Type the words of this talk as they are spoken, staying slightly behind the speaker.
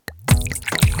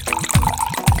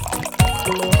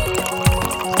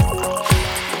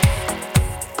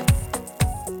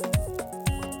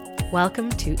Welcome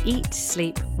to Eat,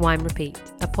 Sleep, Wine, Repeat,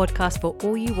 a podcast for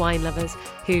all you wine lovers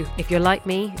who, if you're like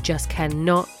me, just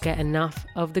cannot get enough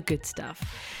of the good stuff.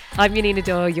 I'm Janina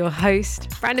Dore, your host,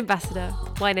 brand ambassador,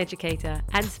 wine educator,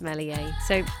 and sommelier.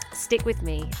 So stick with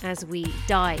me as we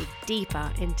dive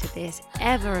deeper into this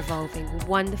ever-evolving,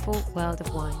 wonderful world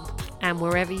of wine. And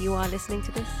wherever you are listening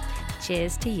to this,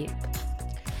 cheers to you.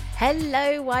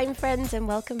 Hello, wine friends, and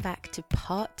welcome back to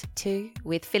part 2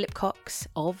 with Philip Cox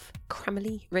of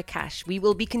Cramalie Racash. We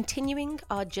will be continuing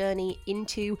our journey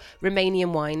into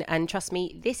Romanian wine, and trust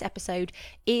me, this episode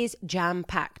is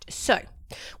jam-packed. So,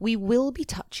 we will be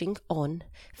touching on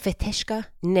Feteșca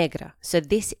Neagră. So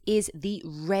this is the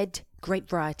red grape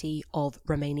variety of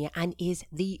Romania and is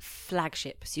the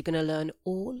flagship. So you're going to learn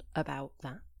all about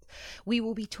that. We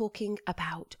will be talking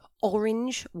about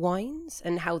orange wines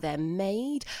and how they're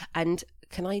made. And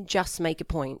can I just make a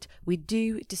point? We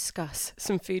do discuss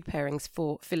some food pairings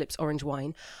for Philip's orange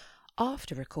wine.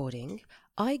 After recording,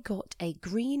 I got a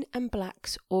green and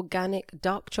black's organic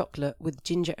dark chocolate with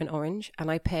ginger and orange, and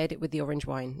I paired it with the orange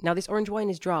wine. Now, this orange wine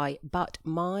is dry, but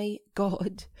my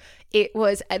God, it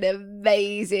was an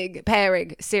amazing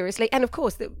pairing, seriously. And of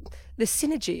course, the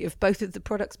synergy of both of the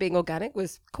products being organic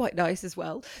was quite nice as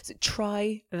well. So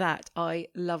try that. I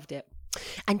loved it.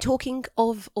 And talking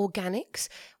of organics,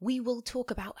 we will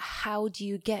talk about how do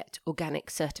you get organic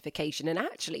certification and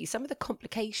actually some of the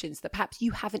complications that perhaps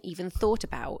you haven't even thought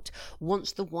about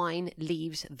once the wine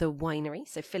leaves the winery.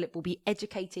 So Philip will be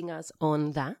educating us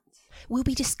on that. We'll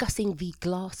be discussing the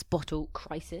glass bottle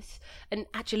crisis, and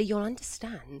actually you'll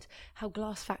understand how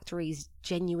glass factories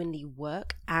genuinely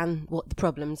work and what the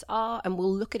problems are, and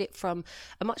we'll look at it from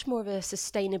a much more of a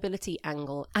sustainability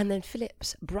angle, and then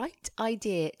Philip's bright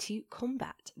idea to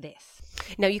combat this.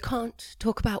 Now, you can't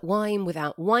talk about wine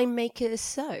without winemakers,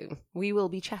 so we will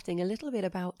be chatting a little bit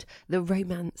about the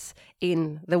romance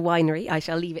in the winery. I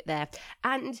shall leave it there.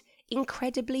 And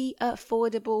incredibly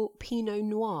affordable Pinot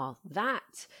Noir.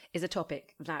 That is a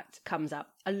topic that comes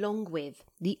up along with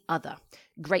the other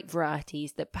grape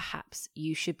varieties that perhaps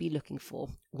you should be looking for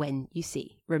when you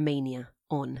see Romania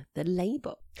on the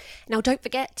label. Now, don't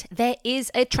forget, there is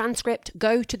a transcript.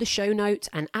 Go to the show notes,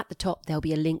 and at the top, there'll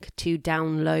be a link to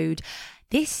download.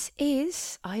 This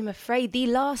is, I'm afraid, the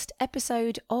last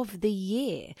episode of the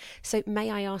year. So may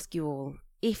I ask you all,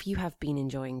 if you have been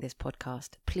enjoying this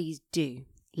podcast, please do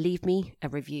leave me a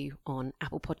review on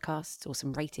Apple Podcasts or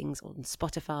some ratings on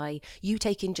Spotify. You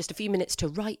taking just a few minutes to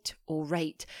write or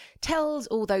rate tells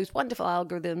all those wonderful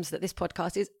algorithms that this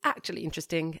podcast is actually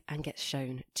interesting and gets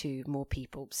shown to more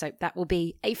people. So that will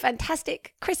be a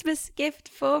fantastic Christmas gift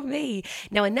for me.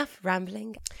 Now, enough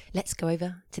rambling. Let's go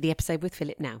over to the episode with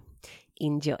Philip now.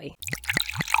 Enjoy.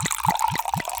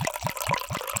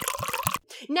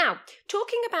 Now,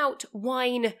 talking about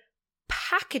wine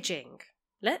packaging,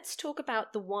 let's talk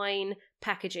about the wine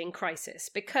packaging crisis,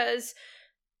 because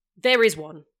there is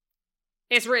one.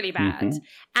 It's really bad. Mm-hmm.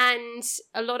 And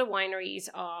a lot of wineries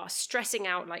are stressing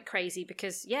out like crazy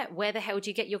because, where the hell do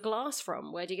you get your glass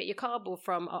from? Where do you get your cardboard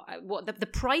from? What the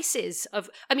prices of...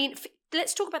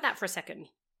 let's talk about that for a second.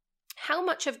 How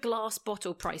much have glass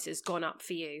bottle prices gone up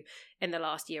for you in the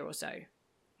last year or so?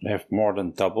 They've more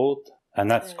than doubled. And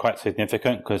that's quite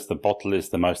significant because the bottle is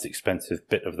the most expensive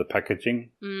bit of the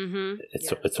packaging. Mm-hmm.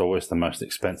 It's always the most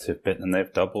expensive bit, and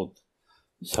they've doubled.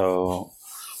 So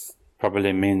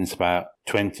probably means about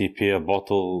 20p a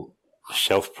bottle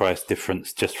shelf price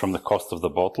difference just from the cost of the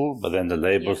bottle. But then the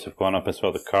labels have gone up as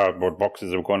well. The cardboard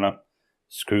boxes have gone up.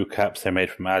 Screw caps, they're made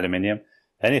from aluminium.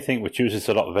 Anything which uses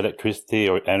a lot of electricity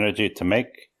or energy to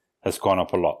make has gone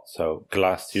up a lot. So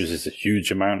glass uses a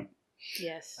huge amount.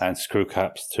 Yes. And screw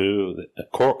caps too. The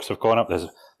corks have gone up.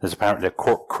 There's apparently a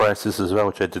cork crisis as well,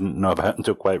 which I didn't know about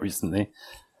until quite recently.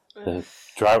 The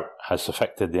drought has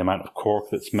affected the amount of cork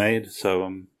that's made.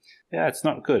 So it's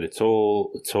not good. It's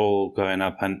all going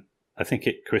up, and I think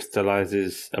it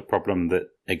crystallizes a problem that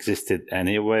existed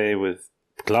anyway. With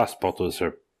glass bottles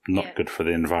are not good for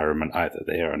the environment either.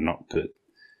 They are not good.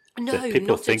 No, that people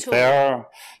not think at all. They are,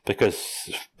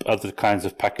 because other kinds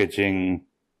of packaging,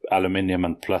 aluminium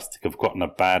and plastic, have gotten a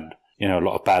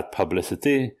lot of bad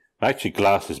publicity. Actually,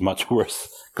 glass is much worse.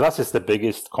 Glass is the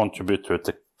biggest contributor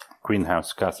to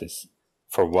greenhouse gases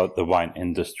for the wine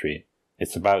industry.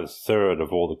 It's about a third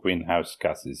of all the greenhouse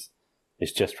gases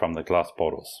is just from the glass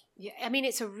bottles. Yeah, I mean,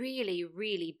 it's a really,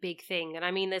 really big thing. And I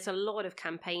mean, there's a lot of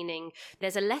campaigning.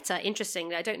 There's a letter,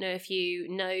 interestingly, I don't know if you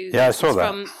know. Yeah, I saw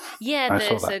that.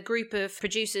 There's a group of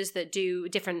producers that do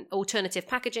different alternative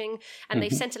packaging, and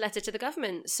they've sent a letter to the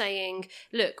government saying,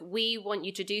 look, we want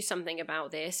you to do something about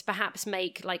this. Perhaps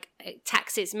make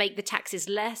the taxes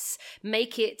less,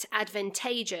 make it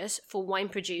advantageous for wine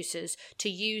producers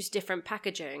to use different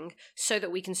packaging so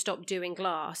that we can stop doing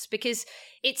glass. Because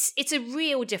it's a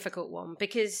real difficult one,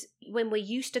 because when we're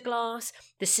used to glass,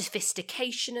 the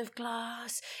sophistication of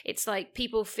glass, it's like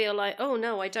people feel like, oh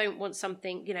no, I don't want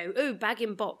something, bag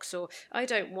in box, or I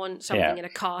don't want something in a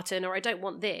carton, or I don't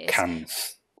want this.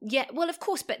 Cans. Yeah, well, of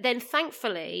course, but then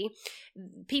thankfully,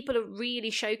 people are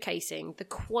really showcasing the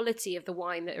quality of the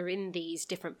wine that are in these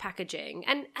different packaging,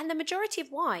 and the majority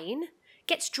of wine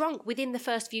gets drunk within the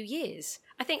first few years.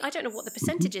 I don't know what the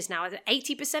percentage is now. Is it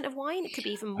 80% of wine? It could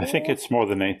be even more. I think it's more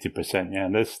than 80%.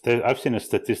 Yeah, I've seen a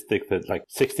statistic that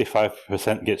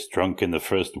 65% gets drunk in the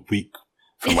first week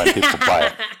from when people buy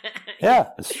it. Yeah,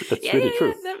 it's really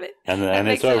true. And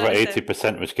it's over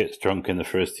 80% which gets drunk in the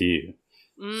first year.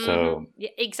 So yeah,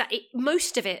 exactly.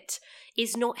 Most of it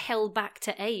is not held back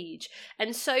to age,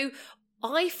 and so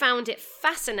I found it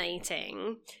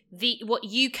fascinating what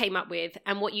you came up with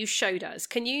and what you showed us.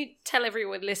 Can you tell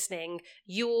everyone listening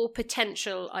your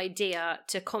potential idea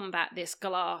to combat this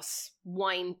glass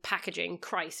wine packaging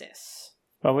crisis?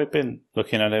 Well, we've been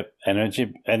looking at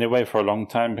energy anyway for a long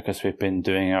time, because we've been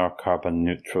doing our carbon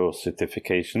neutral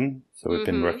certification. So we've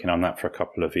been working on that for a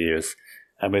couple of years.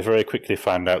 And we very quickly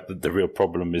found out that the real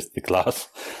problem is the glass.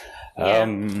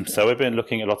 So we've been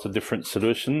looking at lots of different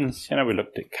solutions. We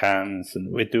looked at cans,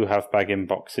 and we do have bag-in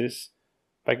boxes.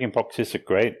 Bag-in boxes are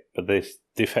great, but they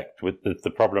defect with the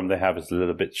problem they have is a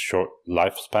little bit short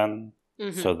lifespan.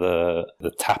 So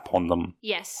the tap on them,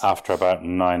 after about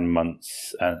 9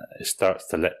 months, it starts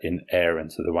to let in air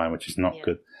into the wine, which is not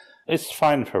good. It's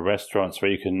fine for restaurants where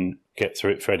you can get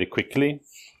through it fairly quickly.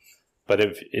 But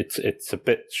if it's a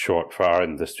bit short for our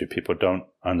industry. People don't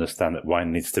understand that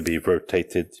wine needs to be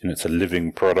rotated. It's a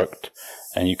living product,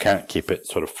 and you can't keep it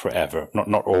sort of forever.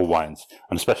 Not all wines,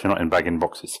 and especially not in bag-in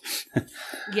boxes.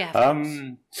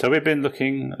 So we've been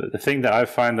looking. The thing that I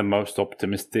find the most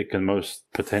optimistic and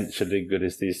most potentially good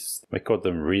is these. We call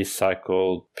them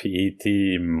recycled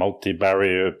PET,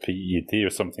 multi-barrier PET, or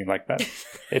something like that.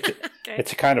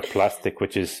 It's a kind of plastic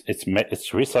which is it's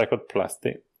recycled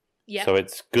plastic. Yep. So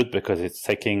it's good because it's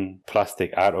taking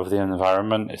plastic out of the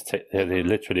environment. They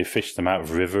literally fish them out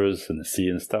of rivers and the sea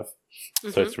and stuff.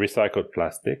 So it's recycled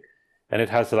plastic. And it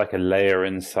has a layer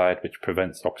inside which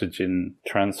prevents oxygen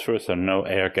transfer, so no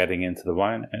air getting into the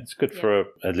wine. And it's good for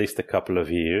at least a couple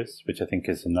of years, which I think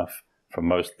is enough for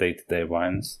most day-to-day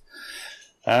wines.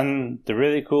 And the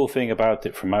really cool thing about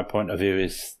it, from my point of view,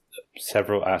 is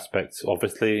several aspects.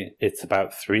 Obviously, it's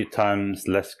about 3 times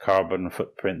less carbon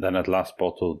footprint than a glass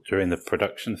bottle during the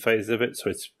production phase of it. So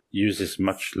it uses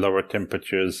much lower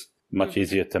temperatures, much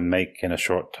easier to make in a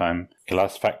short time.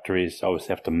 Glass factories obviously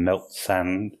have to melt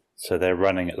sand. So they're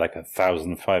running at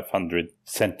 1,500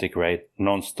 centigrade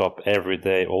non-stop every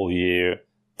day, all year,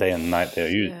 day and night.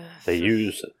 They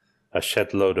use a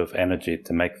shed load of energy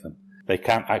to make them. They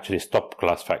can't actually stop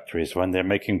glass factories. When they're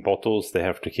making bottles, they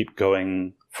have to keep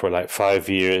going for 5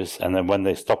 years, and then when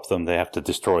they stop them, they have to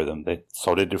destroy them. They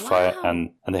solidify it,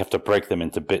 and they have to break them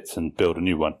into bits and build a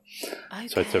new one. Okay.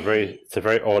 So it's a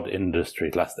very odd industry.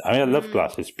 Glass. I love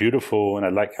glass. It's beautiful, and I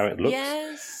like how it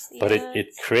looks. But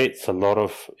it creates a lot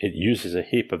of. It uses a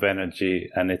heap of energy,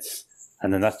 and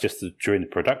then that's just during the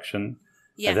production,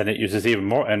 and then it uses even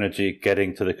more energy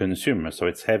getting to the consumer. So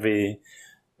it's heavy.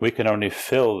 We can only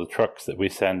fill the trucks that we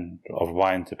send of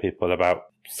wine to people about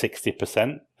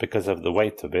 60% because of the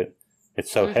weight of it.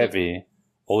 It's so heavy.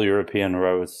 All European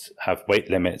roads have weight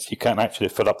limits. You can't actually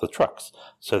fill up the trucks.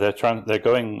 So they're going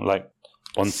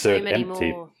 1/3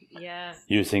 empty,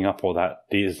 using up all that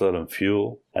diesel and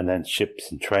fuel, and then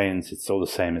ships and trains. It's all the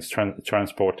same. It's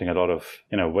transporting a lot of,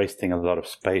 wasting a lot of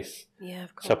space. Yeah,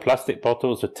 of course. So plastic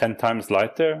bottles are 10 times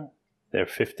lighter. They're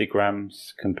 50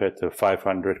 grams compared to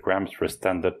 500 grams for a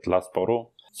standard glass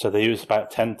bottle. So they use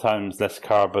about 10 times less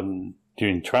carbon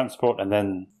during transport, and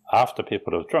then after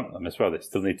people have drunk them as well, they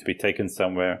still need to be taken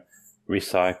somewhere,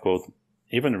 recycled.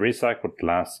 Even recycled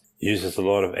glass uses a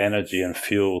lot of energy and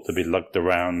fuel to be lugged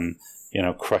around,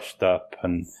 crushed up,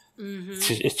 and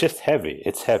it's just heavy.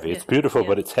 It's heavy. Yeah. It's beautiful,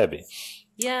 but it's heavy.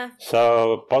 Yeah.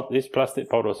 So these plastic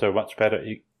bottles are much better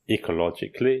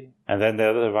ecologically. And then the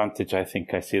other advantage I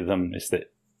think I see them is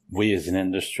that we as an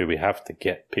industry, we have to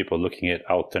get people looking at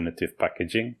alternative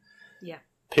packaging. Yeah.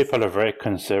 people are very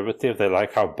conservative. They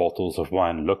like how bottles of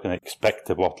wine look and expect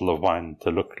a bottle of wine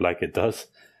to look like it does.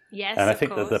 Yes, and I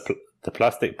think that the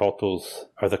plastic bottles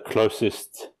are the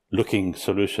closest looking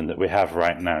solution that we have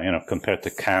right now, compared to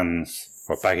cans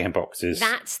or bag-in boxes.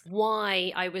 That's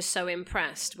why I was so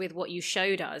impressed with what you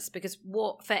showed us, because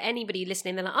for anybody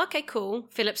listening, they're like, okay, cool,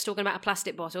 Philip's talking about a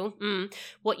plastic bottle.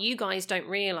 What you guys don't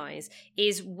realise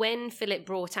is when Philip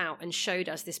brought out and showed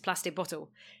us this plastic bottle,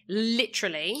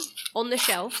 literally on the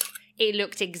shelf, it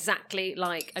looked exactly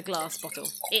like a glass bottle.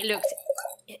 It looked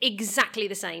exactly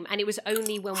the same, and it was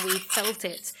only when we felt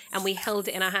it and we held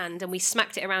it in our hand and we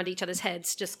smacked it around each other's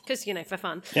heads just because, for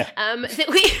fun, that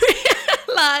we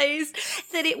realised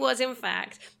that it was in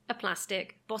fact a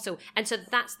plastic bottle. And so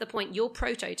that's the point. Your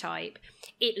prototype,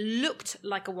 it looked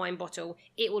like a wine bottle.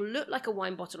 It will look like a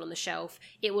wine bottle on the shelf.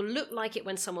 It will look like it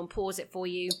when someone pours it for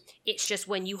you. It's just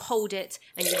when you hold it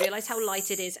and you realise how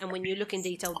light it is, and when you look in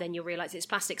detail, then you realise it's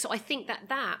plastic. So I think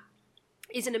that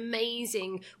is an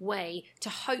amazing way to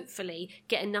hopefully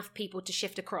get enough people to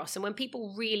shift across. And when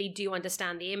people really do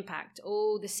understand the impact,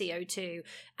 the CO2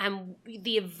 and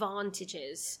the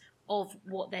advantages of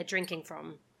what they're drinking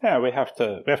from. Yeah, we have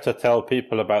to tell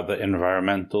people about the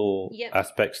environmental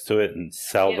aspects to it and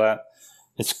sell that.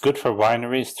 It's good for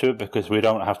wineries too, because we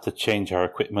don't have to change our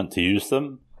equipment to use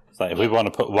them. It's like if we want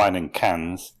to put wine in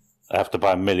cans, I have to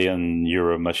buy €1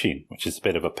 million machine, which is a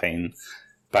bit of a pain.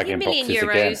 Bag-in boxes €1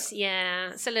 again.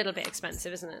 Yeah, it's a little bit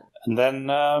expensive, isn't it? And then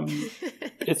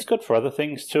it's good for other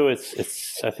things too.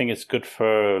 I think it's good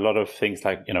for a lot of things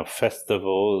like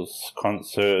festivals,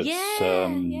 concerts,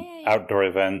 outdoor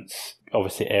events,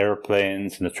 obviously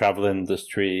airplanes and the travel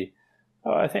industry.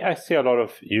 I think I see a lot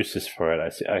of uses for it.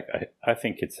 I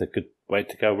think it's a good way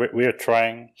to go. We're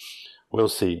trying. We'll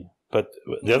see. But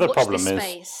the other problem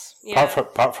is,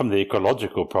 apart from the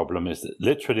ecological problem, is that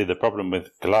literally the problem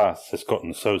with glass has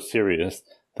gotten so serious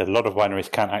that a lot of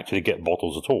wineries can't actually get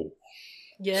bottles at all.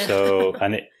 Yeah. So,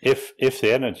 and if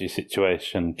the energy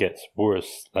situation gets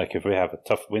worse, like if we have a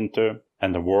tough winter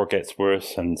and the war gets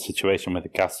worse and the situation with the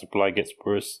gas supply gets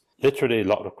worse, literally a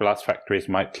lot of glass factories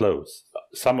might close.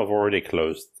 Some have already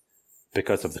closed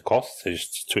because of the costs. It's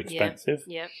just too expensive.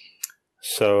 Yeah.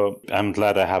 So I'm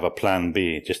glad I have a plan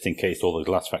B, just in case all the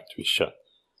glass factories shut.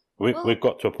 We've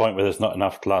got to a point where there's not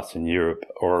enough glass in Europe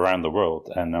or around the world,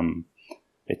 and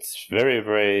it's very,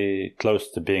 very close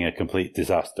to being a complete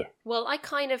disaster. Well, I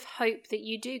kind of hope that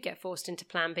you do get forced into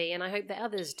Plan B, and I hope that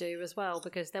others do as well,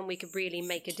 because then we could really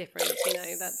make a difference.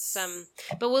 That's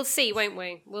but we'll see, won't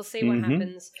we? We'll see what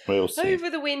happens. We'll see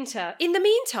over the winter. In the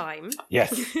meantime,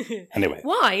 yes. Anyway,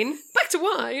 wine. Back to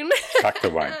wine. Back to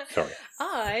wine. Sorry.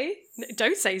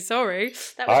 Don't say sorry.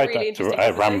 That was really interesting.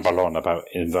 I ramble on about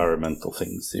environmental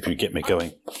things if you get me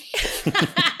going.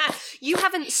 You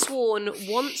haven't sworn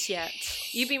once yet.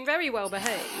 You've been very well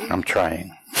behaved. I'm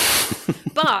trying.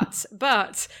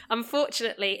 But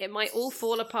unfortunately, it might all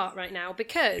fall apart right now,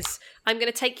 because I'm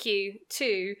going to take you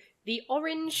to the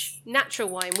orange natural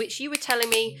wine, which you were telling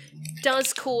me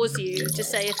does cause you to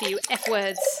say a few F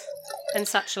words and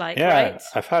such like. Yeah, right?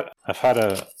 I've had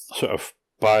a sort of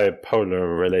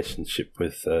bipolar relationship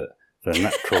with the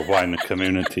natural wine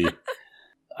community.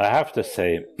 I have to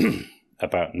say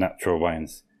about natural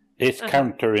wines, it's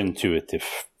counterintuitive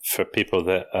for people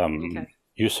that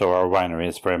you saw our winery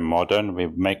is very modern. We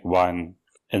make wine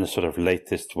in the sort of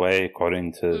latest way,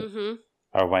 according to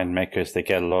our winemakers. They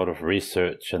get a lot of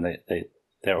research, and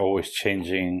they're always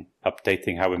changing,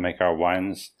 updating how we make our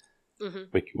wines.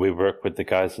 We work with the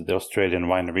guys at the Australian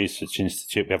Wine Research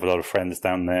Institute. We have a lot of friends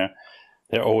down there.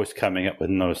 They're always coming up with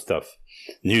new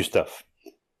stuff.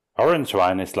 Orange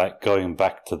wine is like going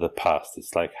back to the past.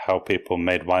 It's like how people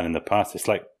made wine in the past.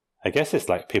 I guess it's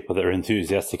like people that are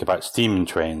enthusiastic about steam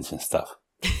trains and stuff.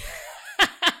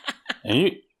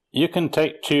 And you can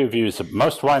take two views.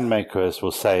 Most winemakers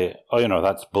will say,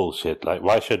 that's bullshit. Like,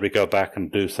 why should we go back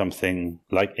and do something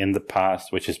like in the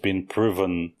past, which has been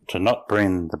proven to not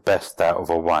bring the best out of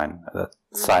a wine?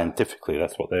 Scientifically,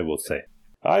 that's what they will say.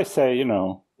 I say,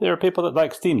 there are people that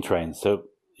like steam trains, so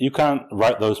you can't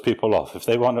write those people off. If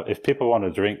people want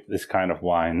to drink this kind of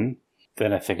wine,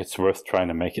 then I think it's worth trying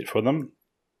to make it for them.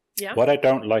 Yeah. What I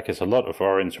don't like is a lot of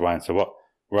orange wine. So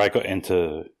where I got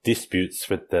into disputes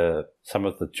with some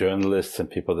of the journalists and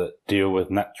people that deal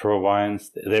with natural wines,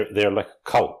 they're like a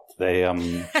cult. They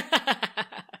as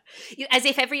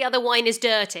if every other wine is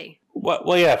dirty.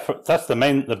 Well, yeah. That's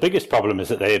the biggest problem is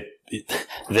that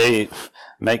they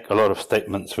make a lot of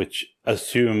statements which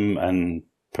assume and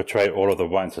portray all of the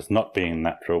wines as not being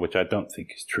natural, which I don't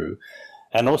think is true.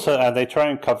 And also, they try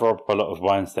and cover up a lot of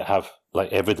wines that have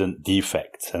like evident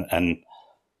defects, and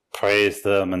praise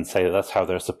them and say that's how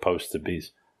they're supposed to be.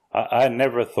 I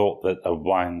never thought that a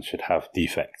wine should have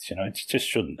defects. It just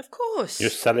shouldn't. Of course. You're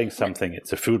selling something.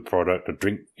 It's a food product, a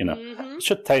drink. It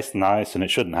should taste nice and it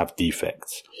shouldn't have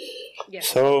defects. Yes.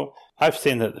 So I've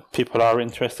seen that people are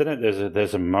interested in it.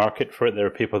 There's a market for it. There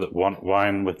are people that want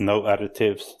wine with no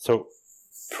additives. So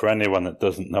for anyone that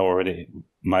doesn't know already,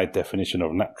 my definition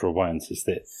of natural wines is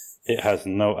that it has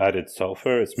no added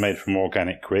sulfur. It's made from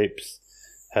organic grapes.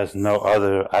 Has no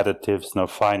other additives, no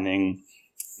fining,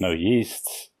 no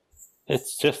yeasts.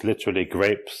 It's just literally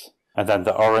grapes. And then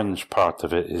the orange part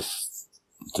of it is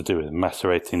to do with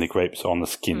macerating the grapes on the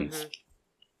skins.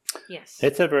 Mm-hmm. Yes.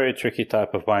 It's a very tricky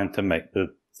type of wine to make.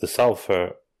 The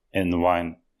sulfur in the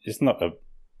wine is not, in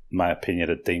my opinion,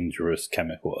 a dangerous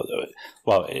chemical.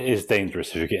 Well, it is dangerous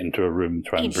if you get into a room and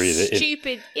try and breathe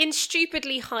it. In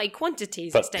stupidly high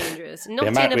quantities, but it's dangerous. Not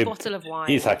in a bottle of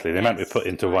wine. Exactly. The amount we put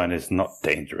into wine is not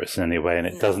dangerous in any way, and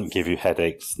it doesn't give you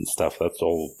headaches and stuff. That's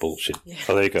all bullshit. Yeah.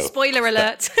 So there you go. Spoiler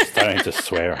alert. Starting to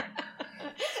swear.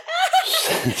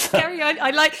 Carry on.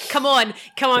 Come on,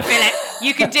 Philip.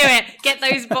 You can do it. Get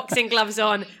those boxing gloves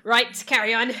on. Right,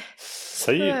 carry on.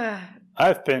 So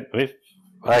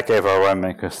I gave our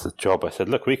winemakers the job. I said,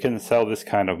 look, we can sell this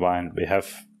kind of wine. We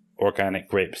have organic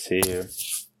grapes here.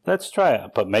 Let's try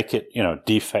it, but make it,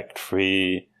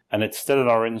 defect-free. And it's still an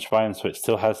orange wine, so it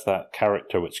still has that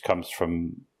character which comes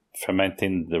from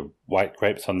fermenting the white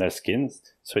grapes on their skins.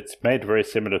 So it's made very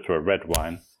similar to a red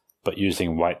wine, but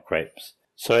using white grapes.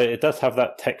 So it does have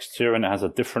that texture, and it has a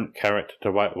different character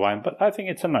to white wine, but I think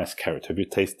it's a nice character. If you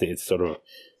taste it, it's sort of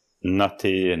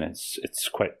nutty, and it's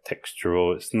quite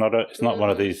textural. It's not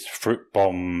one of these fruit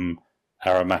bomb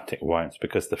aromatic wines,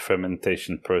 because the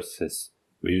fermentation process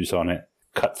we use on it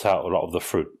cuts out a lot of the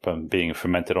fruit from being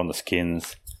fermented on the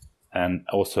skins, and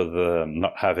also the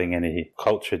not having any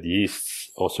cultured yeasts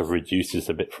also reduces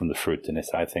a bit from the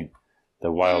fruitiness. I think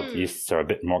the wild yeasts are a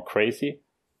bit more crazy,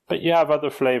 but you have other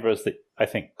flavors that I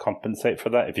think compensate for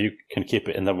that if you can keep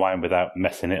it in the wine without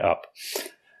messing it up.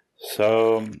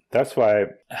 So that's why I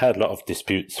had a lot of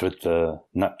disputes with the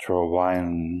natural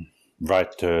wine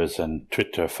writers and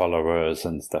Twitter followers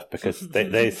and stuff, because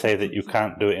they say that you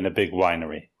can't do it in a big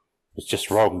winery. It's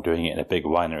just wrong doing it in a big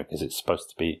winery because it's supposed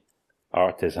to be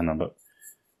artisan. But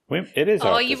it is artisan.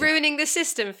 Are you ruining the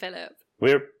system, Philip?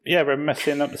 We're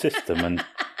messing up the system. And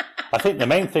I think the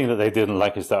main thing that they didn't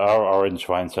like is that our orange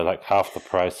wines are like half the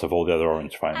price of all the other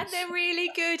orange wines. And they're really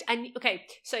good. And okay,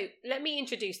 so let me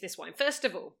introduce this wine. First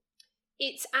of all,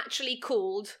 it's actually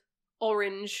called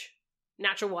Orange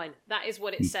Natural Wine. That is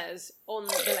what it says on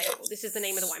the label. This is the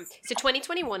name of the wine. So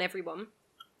 2021, everyone.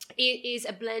 It is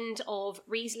a blend of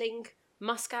Riesling,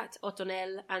 Muscat,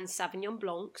 Otonel, and Sauvignon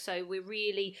Blanc. So we're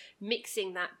really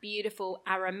mixing that beautiful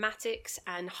aromatics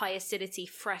and high acidity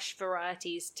fresh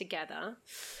varieties together.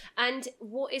 And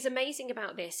what is amazing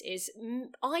about this is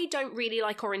I don't really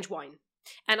like orange wine.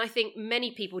 And I think many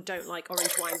people don't like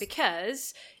orange wine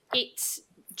because it's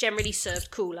generally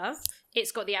served cooler.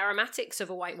 It's got the aromatics of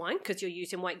a white wine because you're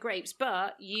using white grapes,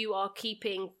 but you are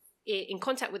keeping it in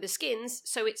contact with the skins,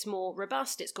 so it's more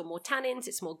robust, it's got more tannins,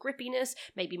 it's more grippiness,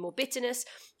 maybe more bitterness,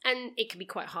 and it can be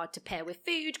quite hard to pair with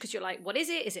food because you're like, what is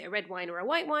it? Is it a red wine or a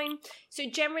white wine? So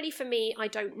generally for me,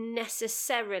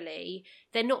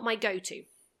 they're not my go-to.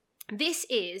 This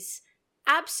is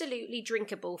absolutely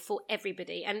drinkable for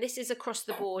everybody, and this is across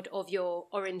the board of your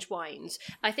orange wines.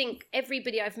 I think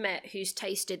everybody I've met who's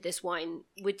tasted this wine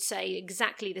would say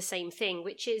exactly the same thing,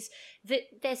 which is that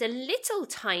there's a little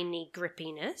tiny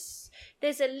grippiness,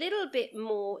 there's a little bit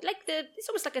more it's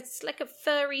almost like a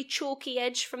furry chalky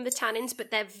edge from the tannins,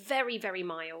 but they're very, very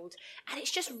mild, and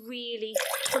it's just really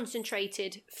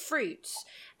concentrated fruits,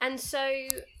 and so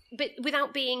but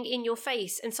without being in your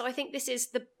face. And so I think this is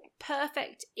the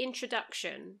perfect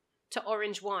introduction to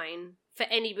orange wine for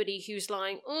anybody who's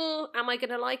like, am I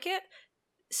going to like it?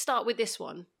 Start with this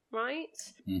one, right?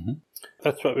 Mm-hmm.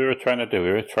 That's what we were trying to do.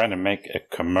 We were trying to make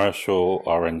a commercial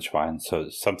orange wine, so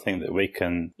it's something that we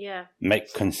can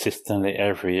make consistently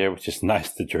every year, which is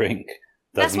nice to drink.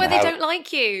 That's why they don't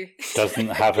like you. Doesn't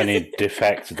have any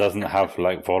defects, doesn't have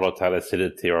like volatile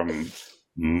acidity or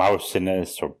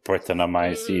mousiness or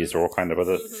Brettanomyces or all kind of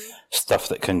other stuff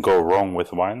that can go wrong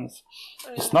with wines.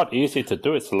 It's not easy to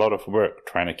do. It's a lot of work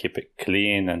trying to keep it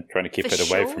clean and trying to keep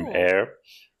it away from air.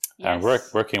 Yes. And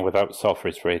working without sulfur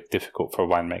is very difficult for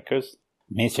winemakers.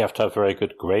 It means you have to have very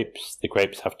good grapes. The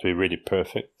grapes have to be really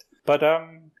perfect. But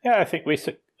I think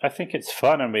it's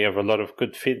fun, and we have a lot of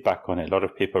good feedback on it. A lot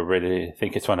of people really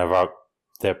think it's one of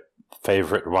their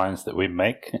favorite wines that we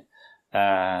make.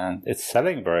 And it's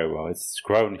selling very well. It's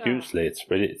grown hugely.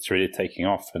 It's really taking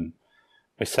off, and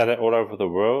We sell it all over the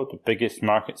world. The biggest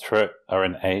markets for it are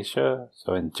in Asia,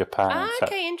 so in Japan.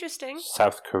 Interesting.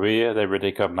 South Korea, they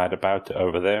really got mad about it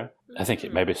over there. I think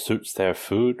it maybe suits their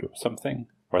food or something,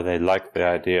 or they like the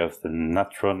idea of the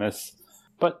naturalness.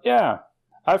 But yeah,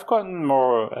 I've gotten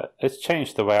more. It's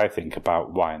changed the way I think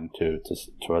about wine to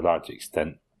a large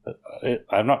extent.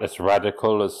 I'm not as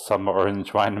radical as some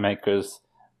orange winemakers.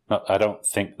 I don't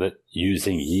think that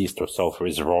using yeast or sulfur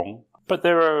is wrong, but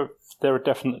there are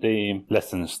definitely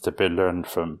lessons to be learned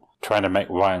from trying to make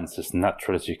wines as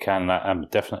natural as you can. I'm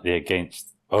definitely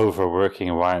against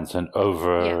overworking wines and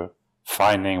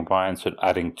over-fining wines and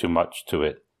adding too much to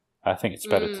it. I think it's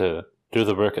better to do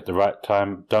the work at the right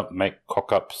time, don't make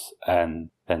cock-ups,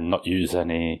 and then not use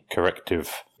any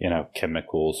corrective,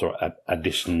 chemicals or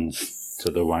additions to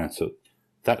the wine. So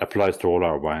that applies to all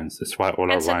our wines. That's why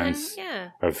all our wines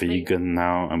are vegan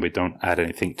now, and we don't add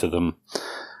anything to them.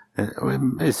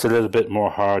 It's a little bit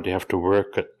more hard. You have to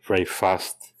work it very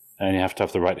fast, and you have to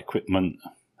have the right equipment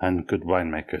and good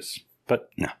winemakers. But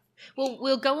no. Well,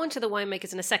 we'll go on to the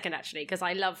winemakers in a second, actually, because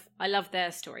I love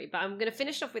their story. But I'm going to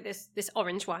finish off with this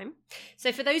orange wine.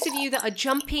 So for those of you that are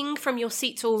jumping from your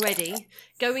seats already,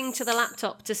 going to the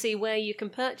laptop to see where you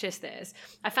can purchase this,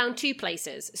 I found 2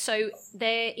 places. So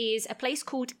there is a place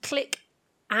called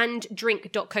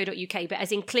clickanddrink.co.uk, but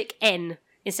as in click N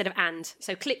instead of and.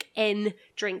 So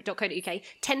clickanddrink.co.uk,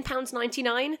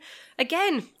 £10.99.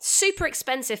 Again, super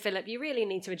expensive, Philip. You really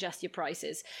need to adjust your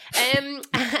prices.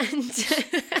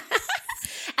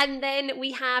 And then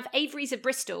we have Avery's of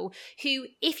Bristol, who,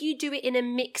 if you do it in a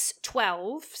mix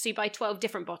 12, so you buy 12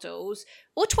 different bottles,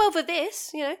 or 12 of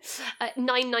this,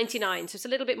 $9.99. So it's a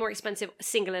little bit more expensive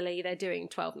singularly. They're doing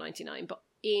 $12.99, but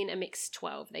in a mix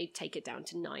 12, they take it down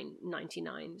to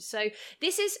 $9.99. So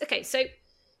this is, okay, so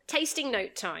tasting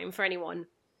note time for anyone.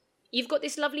 You've got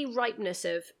this lovely ripeness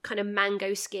of kind of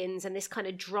mango skins and this kind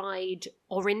of dried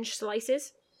orange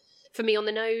slices. For me, on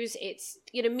the nose, it's,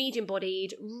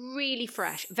 medium-bodied, really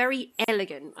fresh, very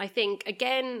elegant. I think,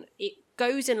 again, it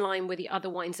goes in line with the other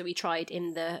wines that we tried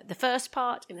in the first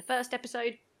part, in the first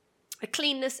episode. A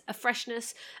cleanness, a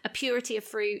freshness, a purity of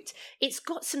fruit. It's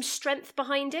got some strength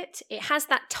behind it. It has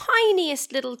that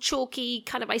tiniest little chalky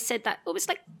kind of, I said that, almost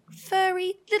like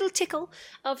furry little tickle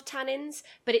of tannins.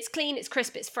 But it's clean, it's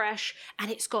crisp, it's fresh,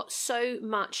 and it's got so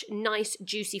much nice,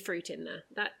 juicy fruit in there.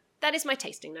 That is my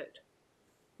tasting note.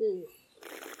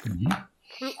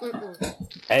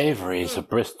 Avery's of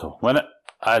Bristol.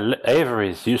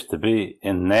 Avery's used to be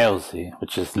in Nailsea,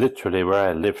 which is literally where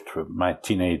I lived for my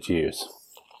teenage years.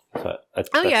 So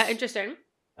interesting.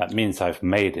 That means I've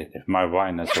made it if my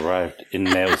wine has arrived in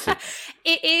Nailsea.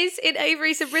 It is in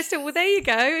Avery's of Bristol. Well, there you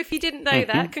go. If you didn't know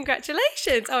that,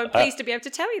 congratulations. Oh, I'm pleased to be able to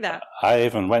tell you that. I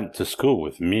even went to school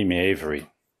with Mimi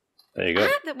Avery. There you go.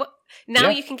 Now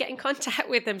you can get in contact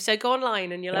with them. So go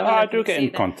online and you'll have a look. I do get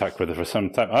in contact with her for some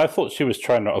time. I thought she was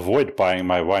trying to avoid buying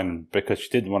my wine because she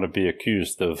didn't want to be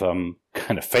accused of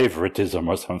kind of favoritism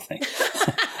or something.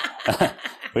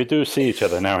 We do see each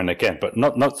other now and again, but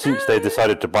not since they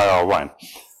decided to buy our wine.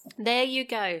 There you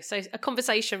go. So a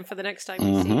conversation for the next time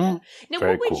you see her. Now,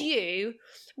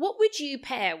 what would you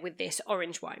pair with this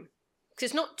orange wine? Because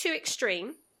it's not too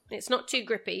extreme. It's not too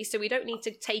grippy, so we don't need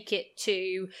to take it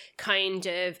to kind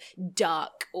of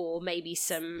duck or maybe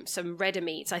some redder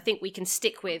meats. I think we can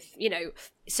stick with,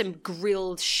 some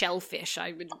grilled shellfish.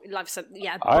 I would love some,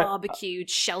 barbecued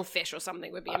shellfish or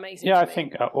something would be amazing. Yeah, I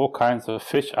think all kinds of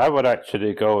fish. I would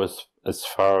actually go as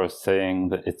far as saying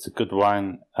that it's a good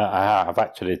wine. I have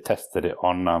actually tested it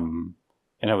on,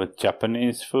 with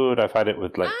Japanese food. I've had it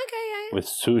with with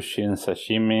sushi and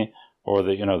sashimi. Or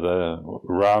the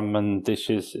ramen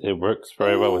dishes, it works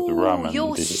very well with the ramen.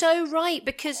 You're so right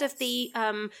because of the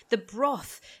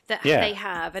broth that they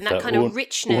have and that kind of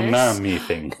richness. Umami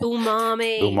thing.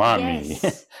 Umami.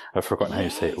 Yes. I've forgotten how you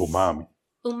say umami.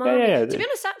 Umami. Yeah. To be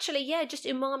honest, actually, just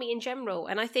umami in general.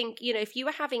 And I think if you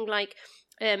were having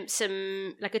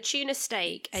some like a tuna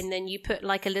steak and then you put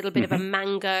like a little bit of a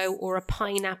mango or a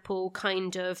pineapple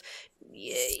kind of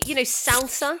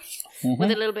salsa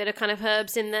with a little bit of kind of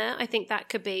herbs in there, I think that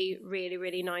could be really,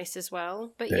 really nice as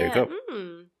well. But there you go.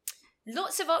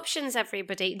 Lots of options,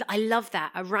 everybody. I love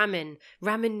that. A ramen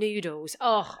noodles.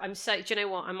 Oh, do you know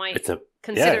what? I might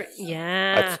consider it.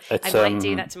 Yeah, I might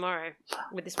do that tomorrow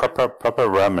with this proper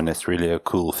ramen is really a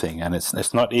cool thing, and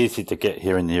it's not easy to get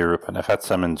here in Europe. And I've had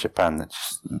some in Japan that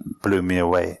just blew me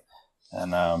away.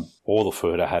 And all the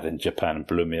food I had in Japan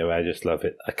blew me away. I just love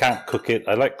it. I can't cook it.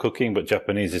 I like cooking, but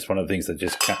Japanese is one of the things that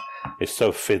just can't. It's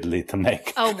so fiddly to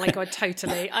make. Oh my God,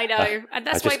 totally. I know. And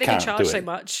that's why they can charge so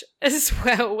much as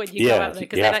well when you go out there.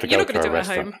 Because you're not going to do it at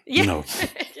home. Yeah, no.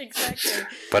 Exactly.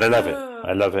 But I love it.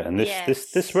 I love it. And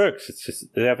this works. It's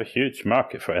just, they have a huge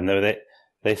market for it. And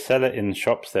they sell it in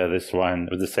shops there, this wine,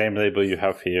 with the same label you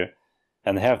have here.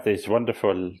 And they have these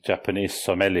wonderful Japanese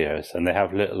sommeliers. And they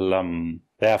have little...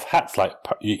 They have hats like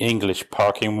English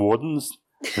parking wardens.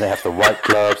 They have the white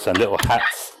gloves and little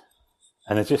hats.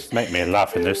 And it just make me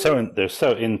laugh. And they're so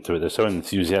into it. They're so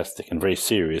enthusiastic and very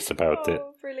serious about it.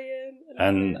 Oh, brilliant.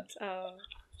 And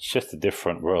it's just a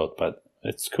different world. But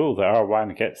it's cool that our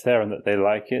wine gets there and that they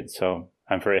like it. So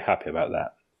I'm very happy about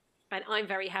that. And I'm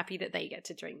very happy that they get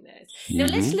to drink this. Now,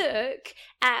 let's look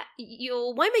at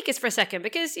your winemakers for a second,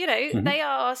 because, you know, they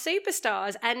are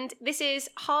superstars. And this is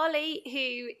Harley,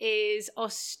 who is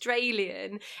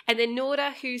Australian, and then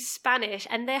Nora, who's Spanish,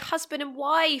 and they're husband and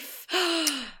wife.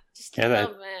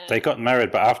 They got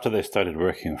married, but after they started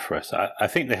working for us. I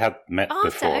think they had met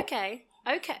before. Okay.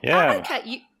 Yeah. Oh,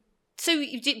 okay.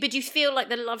 But you feel like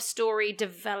the love story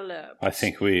developed? I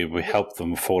think we helped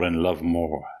them fall in love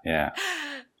more, yeah.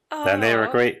 And they're a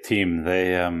great team.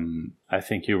 They, I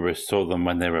think you saw them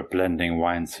when they were blending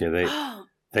wines here.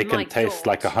 They can taste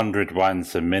like 100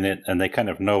 wines a minute, and they kind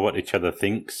of know what each other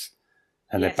thinks,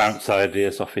 and they bounce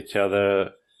ideas off each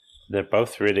other. They're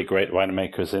both really great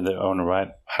winemakers in their own right.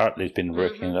 Hartley's been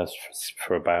working with us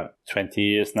for about 20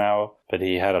 years now, but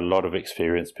he had a lot of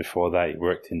experience before that. He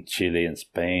worked in Chile and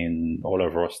Spain, all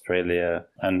over Australia.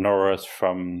 And Nora's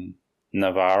from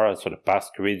Navarra, sort of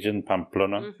Basque region,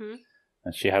 Pamplona.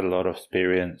 And she had a lot of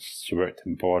experience. She worked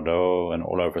in Bordeaux and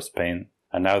all over Spain.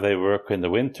 And now they work in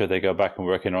the winter. They go back and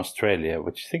work in Australia,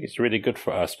 which I think is really good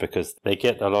for us because they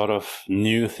get a lot of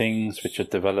new things which are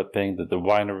developing.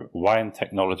 The wine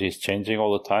technology is changing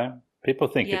all the time. People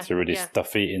think it's a really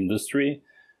stuffy industry,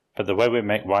 but the way we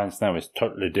make wines now is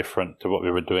totally different to what we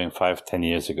were doing 5-10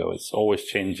 years ago. It's always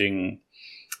changing.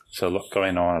 There's a lot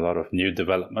going on, a lot of new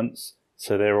developments.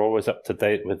 So they're always up to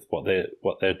date with what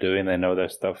they're doing. They know their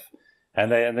stuff.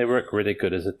 And they work really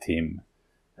good as a team.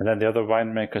 And then the other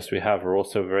winemakers we have are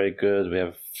also very good. We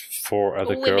have 4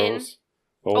 other girls,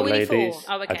 all ladies. 4.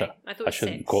 Oh, okay. I thought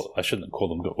I shouldn't call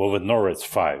them good. Well, with Nora, it's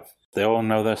 5. They all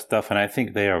know their stuff, and I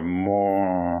think they are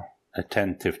more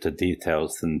attentive to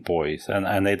details than boys.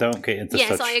 And they don't get into such...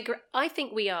 Yes, I agree. I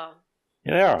think we are.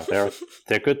 Yeah, they are.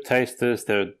 They're good tasters.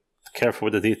 They're careful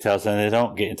with the details, and they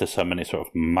don't get into so many sort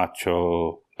of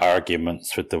macho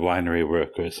arguments with the winery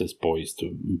workers as boys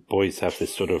do. Boys have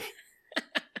this sort of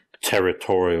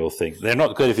territorial thing. They're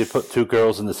not good if you put 2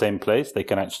 girls in the same place. They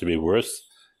can actually be worse.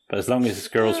 But as long as it's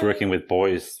girls working with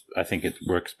boys, I think it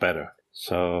works better.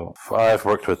 So I've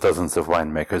worked with dozens of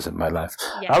winemakers in my life.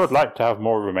 Yes. I would like to have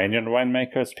more Romanian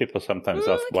winemakers. People sometimes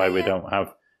ask why we don't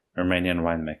have Romanian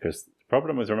winemakers. The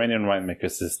problem with Romanian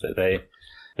winemakers is that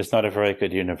there's not a very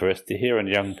good university here, and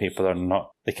young people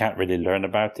they can't really learn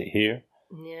about it here.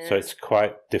 Yeah. So it's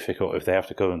quite difficult if they have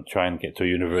to go and try and get to a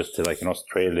university like in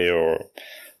Australia or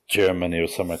Germany or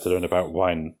somewhere to learn about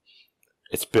wine.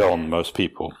 It's beyond most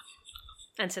people.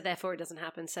 And so therefore it doesn't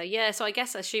happen. So so I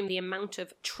guess I assume the amount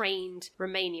of trained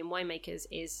Romanian winemakers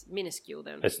is minuscule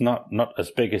then. It's not as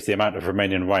big as the amount of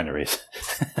Romanian wineries.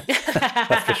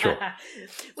 That's for sure.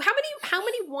 Well, how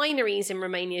many wineries in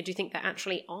Romania do you think there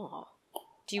actually are?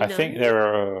 Do you know? I think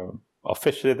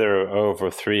officially there are over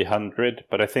 300,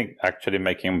 but I think actually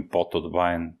making bottled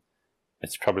wine,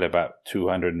 it's probably about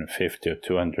 250 or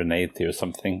 280 or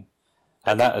something.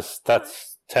 And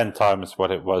that's 10 times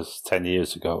what it was 10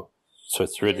 years ago. So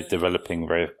it's really developing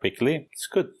very quickly. It's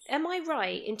good. Am I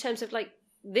right in terms of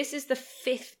this is the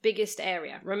 5th biggest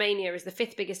area. Romania is the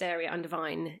 5th biggest area under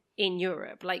vine in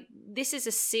Europe. This is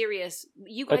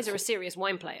you guys are a serious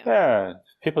wine player. Yeah,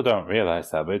 people don't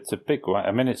realize that, but it's a big wine.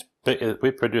 I mean, it's big.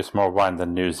 We produce more wine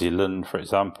than New Zealand, for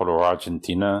example, or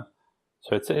Argentina.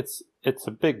 So it's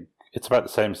a big, it's about the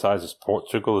same size as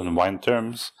Portugal in wine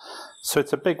terms. So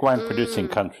it's a big wine producing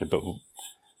country, but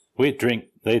they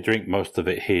drink most of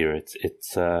it here.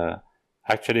 It's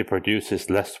actually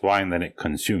produces less wine than it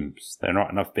consumes. There are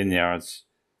not enough vineyards,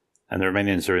 and the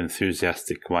Romanians are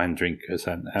enthusiastic wine drinkers,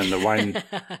 and the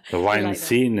wine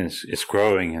scene is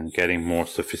growing and getting more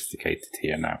sophisticated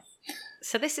here now.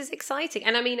 So this is exciting.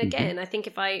 And I mean, again, I think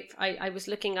if I was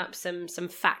looking up some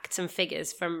facts and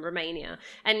figures from Romania,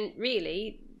 and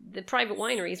really the private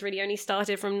wineries really only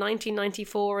started from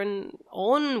 1994 and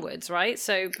onwards, right?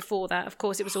 So before that, of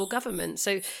course, it was all government.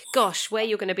 So, gosh, where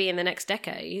you're going to be in the next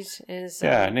decade is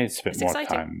it needs a bit more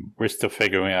exciting. time. We're still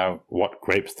figuring out what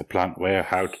grapes to plant where,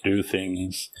 how to do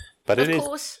things, but it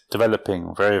is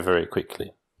developing very, very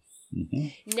quickly.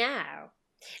 Mm-hmm. Now,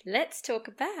 let's talk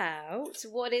about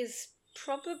what is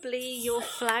probably your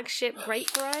flagship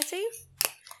grape variety.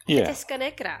 Yeah. Pesca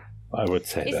Negra. I would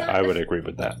say that. I would agree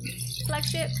with that.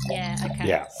 Flagship? Yeah, okay.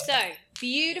 Yeah. So,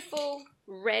 beautiful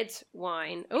red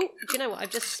wine. Oh, do you know what? I've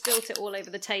just spilt it all over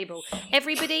the table.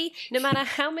 Everybody, no matter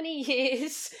how many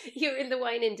years you're in the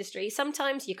wine industry,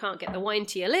 sometimes you can't get the wine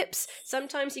to your lips.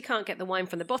 Sometimes you can't get the wine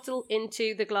from the bottle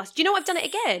into the glass. Do you know I've done it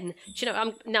again? Do you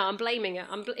know, I'm blaming it.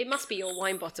 It must be your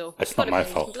wine bottle. It's not my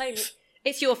fault.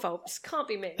 It's your fault. It can't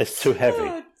be me. It's too heavy.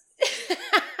 Oh.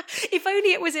 If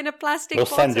only it was in a plastic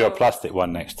bottle. We'll send you a bottle. plastic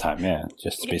one next time, yeah,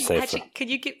 just to be safer. Actually, can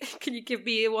you give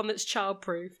me one that's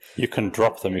childproof? You can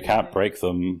drop them, you can't break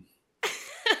them.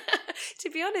 To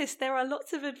be honest, there are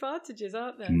lots of advantages,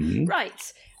 aren't there? Mm-hmm.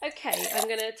 Right, okay, I'm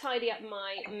going to tidy up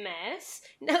my mess.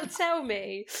 Now tell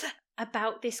me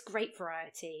about this grape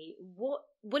variety.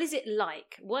 What is it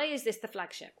like? Why is this the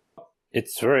flagship?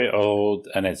 It's very old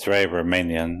and it's very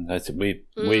Romanian.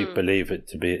 We believe it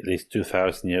to be at least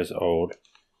 2,000 years old.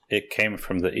 It came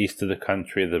from the east of the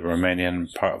country, the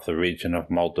Romanian part of the region of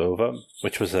Moldova,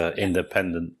 which was an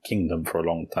independent kingdom for a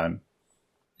long time.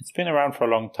 It's been around for a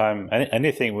long time.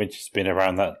 Anything which has been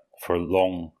around that for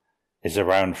long is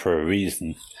around for a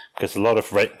reason, because a lot of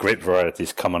grape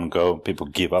varieties come and go. People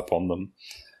give up on them.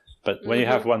 But when you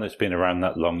have one that's been around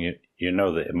that long, you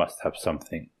know that it must have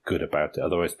something good about it.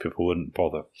 Otherwise, people wouldn't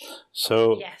bother.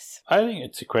 So yes. I think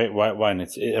it's a great white wine.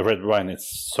 It's a red wine.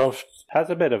 It's soft, has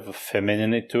a bit of a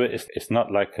femininity to it. It's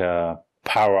not like a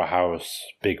powerhouse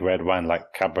big red wine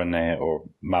like Cabernet or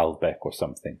Malbec or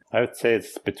something. I would say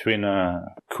it's between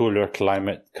a cooler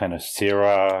climate kind of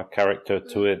Syrah character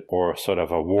to it, or sort of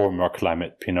a warmer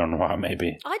climate Pinot Noir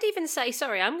maybe. I'd even say,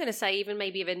 I'm going to say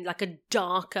even like a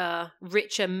darker,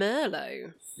 richer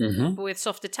Merlot with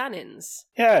softer tannins.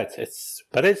 Yeah, it's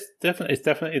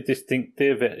definitely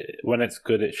distinctive. When it's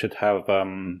good, it should have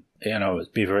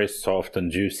be very soft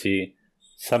and juicy.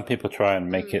 Some people try and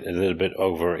make it a little bit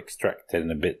over-extracted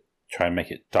and try and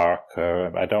make it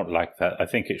darker. I don't like that. I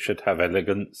think it should have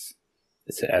elegance.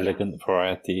 It's an elegant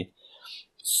variety.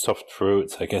 Soft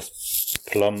fruits, I guess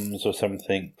plums or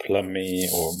something, plummy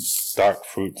or dark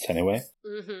fruits anyway.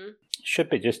 Mm-hmm. Should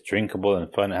be just drinkable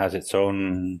and fun. It has its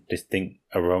own distinct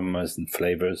aromas and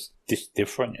flavors. It's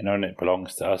different, and it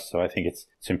belongs to us. So I think it's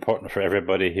important for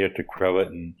everybody here to grow it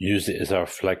and use it as our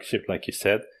flagship, like you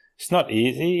said. It's not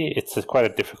easy. It's quite a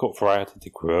difficult variety to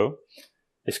grow.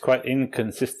 It's quite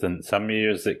inconsistent. Some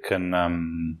years it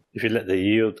can, if you let the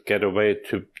yield get away,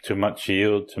 too much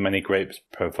yield, too many grapes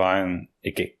per vine,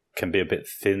 it can be a bit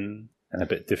thin and a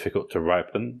bit difficult to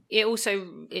ripen.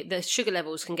 The sugar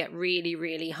levels can get really,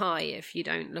 really high if you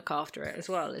don't look after it as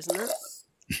well, isn't it?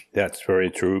 That's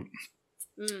very true.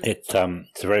 It's a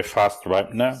very fast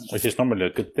ripener, which is normally a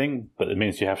good thing, but it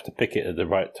means you have to pick it at the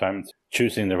right time.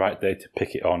 Choosing the right day to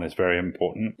pick it on is very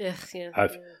important.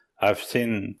 I've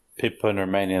seen people in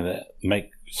Romania that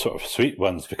make sort of sweet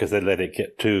ones because they let it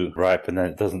get too ripe and then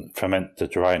it doesn't ferment to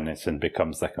dryness and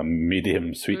becomes like a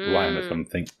medium sweet wine or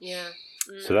something. Yeah.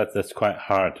 So that's quite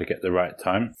hard to get the right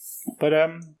time. But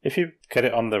if you get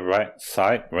it on the right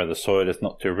site where the soil is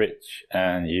not too rich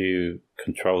and you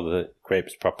control the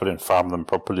grapes properly and farm them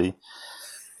properly,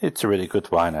 it's a really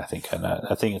good wine, I think. And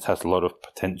I think it has a lot of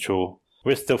potential.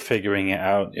 We're still figuring it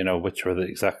out, which are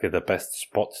exactly the best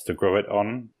spots to grow it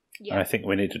on. Yeah. And I think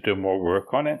we need to do more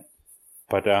work on it.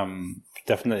 But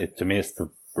definitely, to me, it's the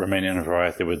Romanian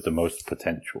variety with the most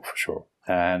potential for sure.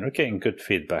 And we're getting good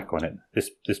feedback on it.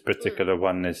 This particular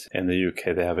one is in the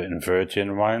UK. They have it in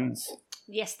Virgin Wines.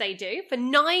 Yes, they do. For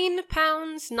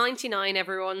 £9.99,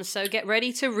 everyone. So get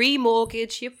ready to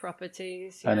remortgage your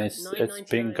properties. Yeah, and it's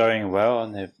been going well,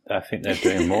 and I think they're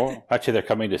doing more. Actually, they're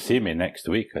coming to see me next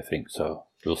week, I think. So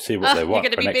we'll see what they want.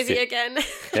 You're going to be busy again.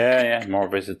 Yeah, more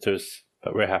visitors.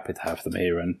 But we're happy to have them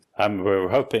here. And we're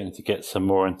hoping to get some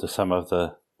more into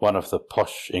one of the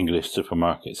posh English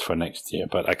supermarkets for next year.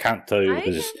 But I can't tell you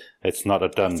because it's not a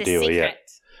done deal yet.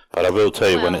 But I will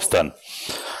tell you when it's done.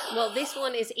 Well, this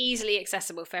one is easily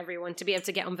accessible for everyone to be able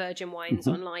to get on Virgin Wines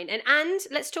online. And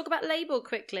let's talk about label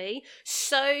quickly.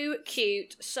 So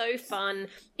cute, so fun.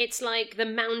 It's like the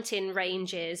mountain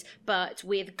ranges, but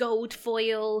with gold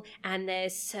foil, and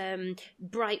there's some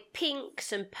bright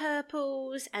pinks and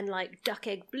purples, and like duck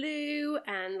egg blue,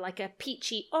 and like a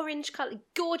peachy orange colour.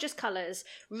 Gorgeous colours.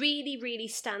 Really, really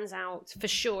stands out for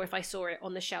sure if I saw it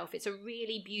on the shelf. It's a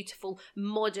really beautiful,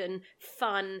 modern,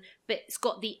 fun, but it's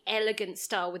got the elegant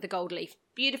style with the gold leaf.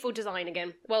 Beautiful design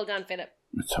again. Well done, Philip.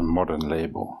 It's a modern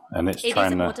label, and it is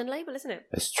a modern label, isn't it?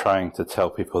 It's trying to tell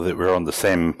people that we're on the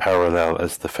same parallel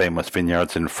as the famous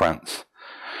vineyards in France.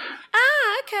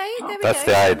 Ah, okay. There we go. That's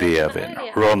the idea of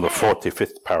it. We're on the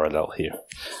 45th parallel here.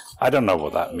 I don't know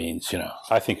what that means,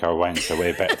 I think our wines are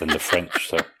way better than the French,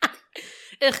 so...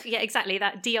 Ugh, yeah, exactly.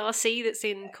 That DRC that's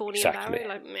in Corny and Exactly. Barry.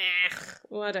 Like, meh.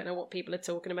 Well, I don't know what people are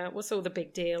talking about. What's all the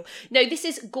big deal? No, this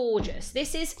is gorgeous.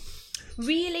 This is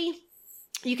really...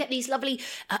 You get these lovely,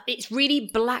 it's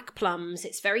really black plums.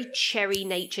 It's very cherry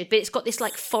natured, but it's got this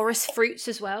like forest fruits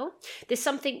as well. There's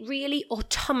something really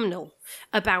autumnal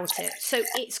about it. So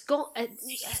it's got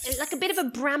like a bit of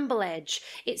a bramble edge.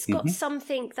 It's got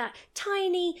something that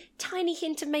tiny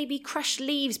hint of maybe crushed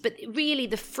leaves, but really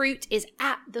the fruit is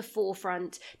at the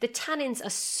forefront. The tannins are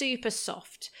super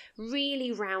soft,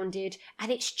 really rounded,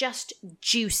 and it's just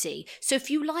juicy. So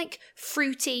if you like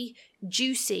fruity,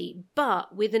 juicy,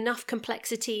 but with enough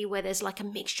complexity where there's like a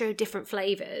mixture of different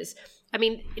flavors, I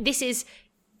mean, this is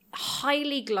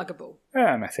highly gluggable.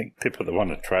 Yeah, and I think people that want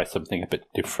to try something a bit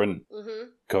different,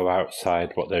 go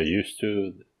outside what they're used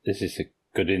to, this is a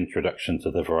good introduction to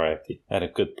the variety at a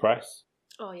good price.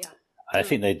 Oh, yeah. I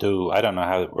think they do, I don't know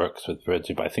how it works with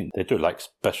Virgin, but I think they do like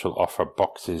special offer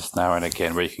boxes now and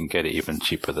again where you can get it even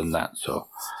cheaper than that. So,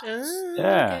 yeah.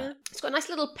 Okay. It's got a nice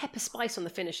little pepper spice on the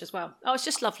finish as well. Oh, it's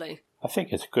just lovely. I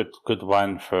think it's a good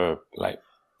wine for like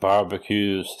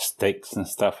barbecues, steaks and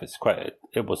stuff. It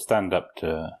will stand up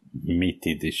to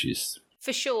meaty dishes.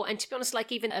 For sure. And to be honest,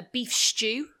 like even a beef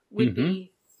stew would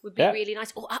be really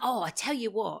nice. Oh, I tell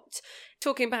you what,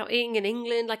 talking about eating in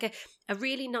England, like a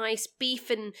really nice beef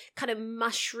and kind of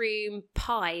mushroom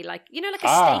pie, like, like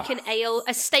a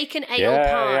steak and ale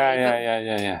pie.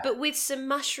 Yeah. But with some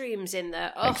mushrooms in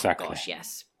there. Oh, exactly. Gosh,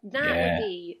 yes. That would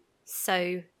be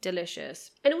so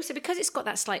delicious. And also because it's got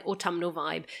that slight autumnal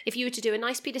vibe, if you were to do a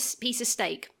nice piece of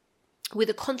steak with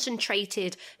a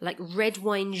concentrated like red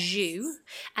wine jus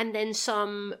and then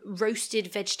some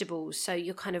roasted vegetables, so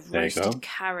your kind of roasted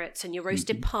carrots and your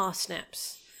roasted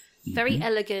parsnips. Very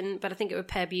elegant, but I think it would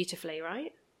pair beautifully,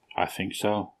 right? I think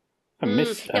so. I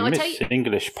miss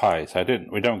English pies.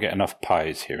 We don't get enough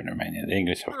pies here in Romania. The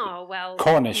English have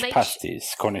Cornish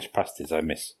pasties. Cornish pasties I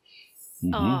miss.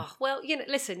 Oh, well,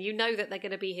 listen, that they're going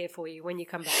to be here for you when you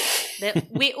come back.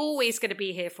 We're always going to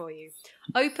be here for you.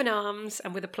 Open arms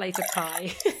and with a plate of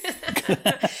pie.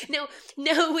 No,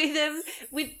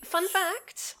 with fun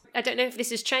fact, I don't know if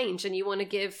this has changed and you want to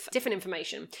give different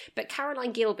information, but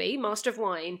Caroline Gilby, Master of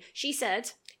Wine, she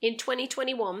said in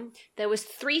 2021, there was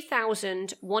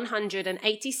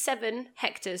 3,187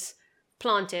 hectares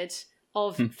planted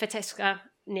of Fetesca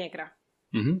Negra.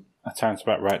 That sounds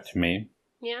about right to me.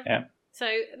 Yeah. So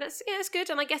that's good,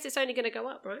 and I guess it's only going to go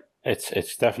up, right?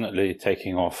 It's definitely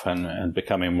taking off and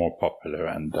becoming more popular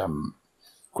and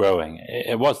growing.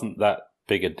 It wasn't that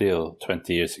big a deal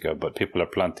 20 years ago, but people are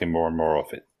planting more and more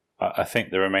of it. I think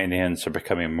the Romanians are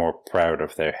becoming more proud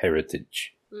of their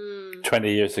heritage.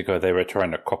 20 years ago, they were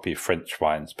trying to copy French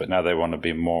wines, but now they want to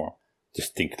be more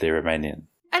distinctly Romanian.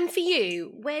 And for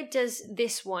you, where does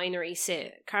this winery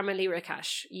sit, Karameli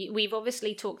Rakash? We've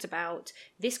obviously talked about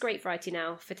this great variety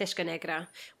now, Fetesca Negra.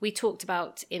 We talked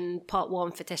about in part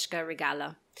one, Fetesca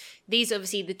Regala. These are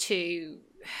obviously the two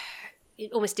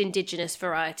almost indigenous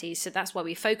varieties, so that's why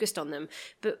we focused on them.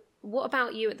 But what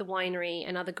about you at the winery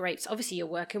and other grapes? Obviously, you're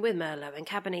working with Merlot and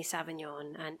Cabernet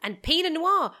Sauvignon and Pinot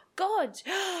Noir. God!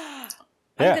 I'm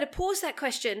going to pause that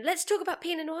question. Let's talk about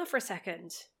Pinot Noir for a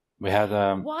second. We had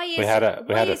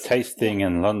a tasting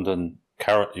in London.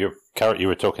 You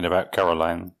were talking about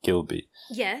Caroline Gilby.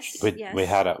 Yes. We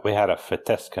had a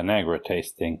Fetesca Negra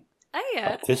tasting. Oh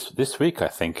yeah. This week I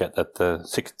think at the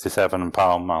 67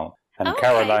 Pall Mall. And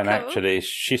Caroline actually,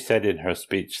 she said in her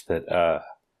speech that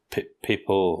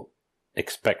people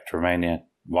expect Romanian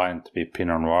wine to be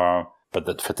Pinot Noir, but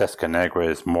that Fetesca Negra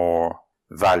is more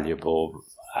valuable.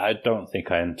 I don't think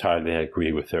I entirely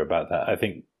agree with her about that. I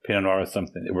think Pinot Noir is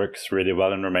something that works really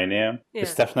well in Romania. Yeah.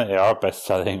 It's definitely our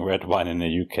best-selling red wine in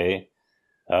the UK.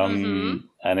 And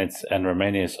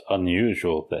Romania is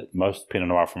unusual that most Pinot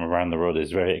Noir from around the world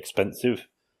is very expensive,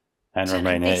 and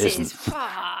Romania isn't.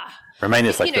 Romania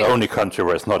is like the only country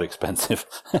where it's not expensive.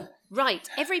 Right.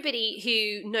 Everybody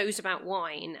who knows about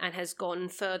wine and has gone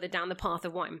further down the path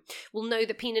of wine will know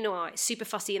that Pinot Noir is super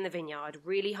fussy in the vineyard,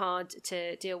 really hard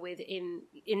to deal with in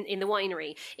the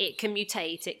winery. It can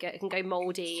mutate, it can go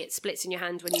mouldy, it splits in your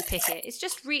hand when you pick it. It's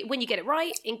just, when you get it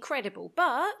right, incredible.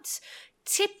 But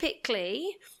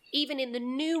typically, even in the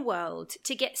new world,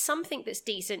 to get something that's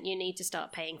decent, you need to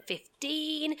start paying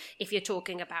 15. If you're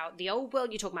talking about the old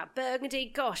world, you're talking about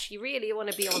Burgundy, gosh, you really want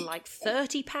to be on like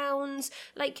 £30.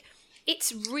 Like,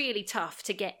 it's really tough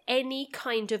to get any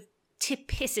kind of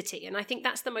typicity, and I think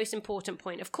that's the most important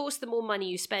point. Of course, the more money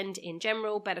you spend in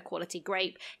general, better quality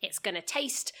grape, it's going to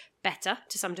taste better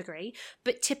to some degree,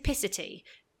 but typicity,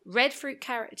 red fruit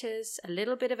characters, a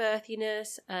little bit of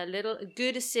earthiness, a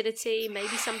good acidity,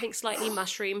 maybe something slightly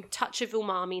mushroom, touch of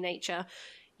umami nature.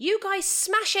 You guys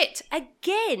smash it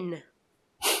again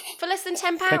for less than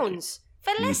 £10.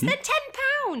 For less than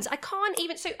 £10. I can't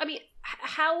even. So, I mean,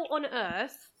 how on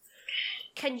earth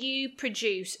can you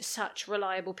produce such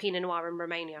reliable Pinot Noir in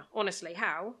Romania? Honestly,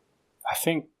 how? I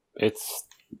think it's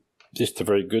just a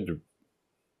very good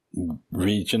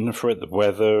region for it. The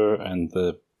weather and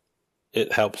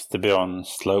it helps to be on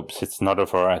slopes. It's not a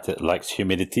variety that likes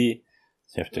humidity.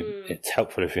 So it's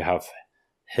helpful if you have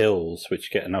hills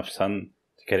which get enough sun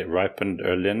to get it ripened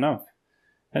early enough.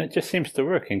 And it just seems to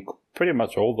work in pretty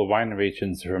much all the wine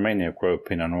regions of Romania grow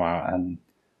Pinot Noir, and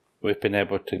we've been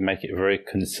able to make it very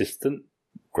consistent,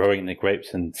 growing the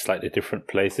grapes in slightly different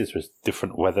places with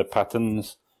different weather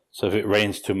patterns. So if it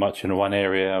rains too much in one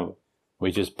area,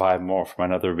 we just buy more from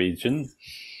another region.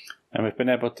 And we've been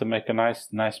able to make a nice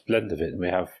blend of it. We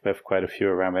have quite a few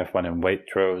around. We have one in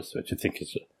Waitrose, which I think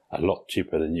is a lot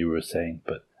cheaper than you were saying,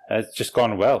 but it's just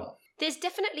gone well. There's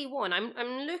definitely one. I'm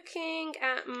looking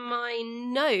at my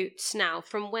notes now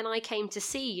from when I came to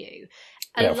see you.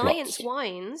 Alliance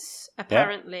Wines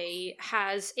apparently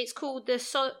has, it's called the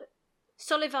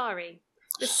Solivari.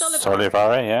 The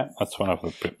Solivari, yeah. That's one of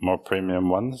the more premium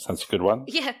ones. That's a good one.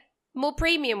 Yeah, more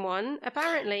premium one,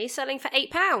 apparently selling for £8.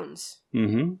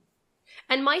 Mm-hmm.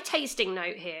 And my tasting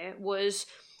note here was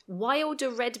wilder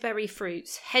red berry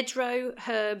fruits, hedgerow,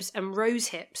 herbs, and rose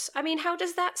hips. I mean, how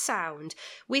does that sound?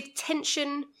 With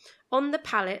tension on the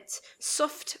palate,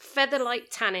 soft feather-like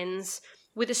tannins,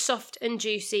 with a soft and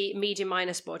juicy medium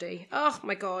minus body. Oh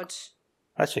my God.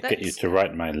 I should get you to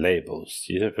write my labels.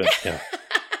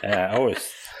 I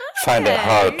always find it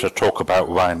hard to talk about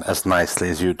wine as nicely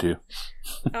as you do.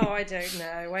 Oh, I don't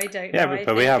know. Yeah,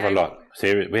 but we have a lot.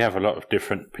 See, we have a lot of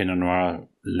different Pinot Noir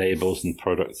labels and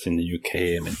products in the UK.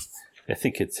 I mean, I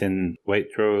think it's in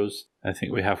Waitrose. I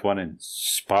think we have one in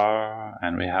Spar,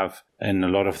 and we have in a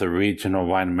lot of the regional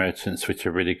wine merchants, which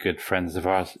are really good friends of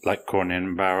ours, like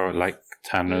Cornyn Barrow, like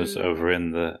Tanner's over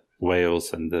in the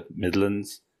Wales and the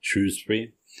Midlands,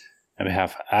 Shrewsbury. And we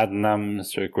have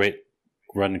Adnams, a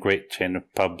great chain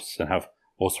of pubs, and have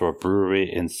also a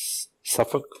brewery in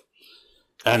Suffolk.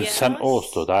 And St.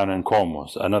 Austo down in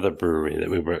Cornwall, another brewery that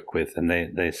we work with, and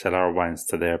they sell our wines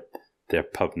to their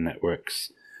pub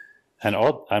networks.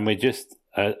 And we just,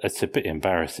 it's a bit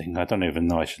embarrassing. I don't even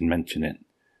know I should mention it.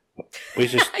 We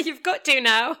just You've got to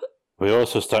now. We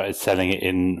also started selling it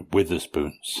in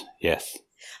Witherspoons. Yes.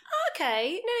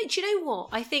 Okay. No, do you know what?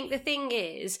 I think the thing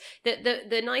is that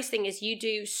the nice thing is you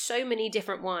do so many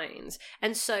different wines,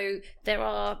 and so there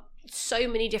are so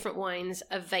many different wines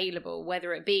available,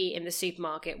 whether it be in the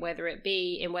supermarket, whether it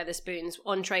be in Wetherspoons,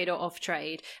 on trade or off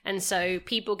trade, and so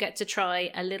people get to try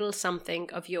a little something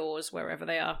of yours wherever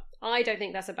they are. I don't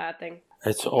think that's a bad thing.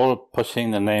 It's all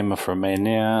pushing the name of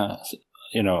Romania.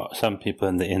 You know, some people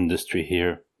in the industry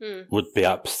here would be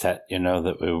upset, you know,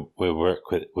 that we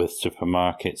work with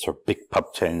supermarkets or big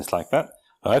pub chains like that.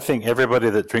 I think everybody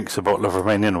that drinks a bottle of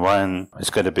Romanian wine is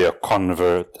going to be a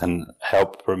convert and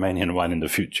help Romanian wine in the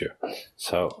future.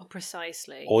 So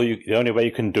precisely. The only way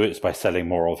you can do it is by selling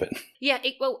more of it. Yeah,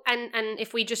 and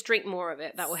if we just drink more of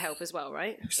it, that will help as well,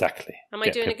 right? Exactly. Am I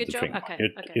doing a good job? Okay.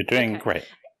 You're doing great.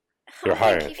 You're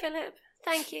hired. Thank you, Philip.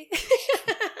 Thank you.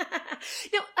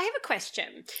 Now, I have a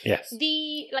question. Yes.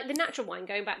 The natural wine,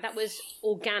 going back, that was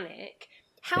organic.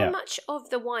 How much of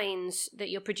the wines that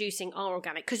you're producing are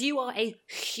organic? Because you are a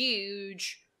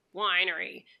huge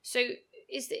winery. So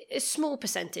is it a small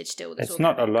percentage still that's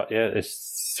organic? It's not a lot. Yeah,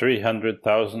 it's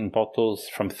 300,000 bottles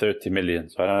from 30 million.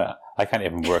 So I can't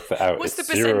even work that out. What's the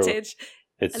percentage?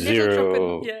 It's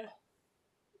zero.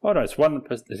 Oh, no, it's 1%.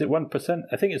 Is it 1%?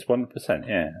 I think it's 1%,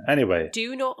 yeah. Anyway.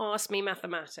 Do not ask me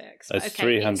mathematics. It's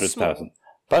 300,000.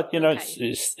 But, you know,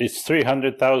 it's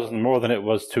 300,000 more than it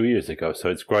was 2 years ago,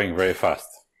 so it's growing very fast.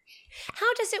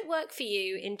 How does it work for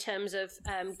you in terms of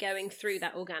going through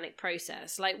that organic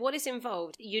process? Like, what is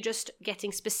involved? You're just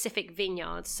getting specific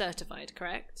vineyards certified,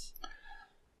 correct?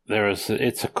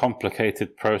 It's a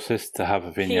complicated process to have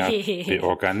a vineyard be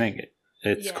organic.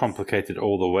 It's complicated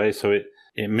all the way. So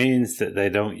it means that they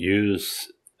don't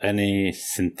use any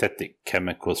synthetic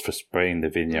chemicals for spraying the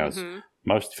vineyards. Mm-hmm.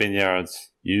 Most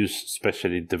vineyards use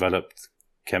specially developed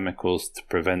chemicals to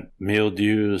prevent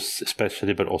mildews,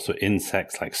 especially, but also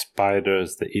insects like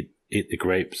spiders that eat the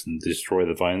grapes and destroy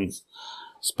the vines.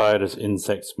 Spiders,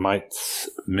 insects, mites,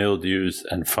 mildews,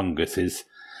 and funguses.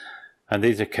 And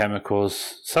these are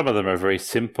chemicals. Some of them are very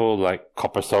simple, like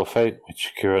copper sulfate,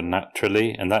 which occur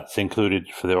naturally, and that's included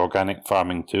for the organic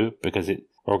farming too, because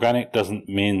organic doesn't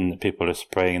mean that people are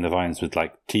spraying the vines with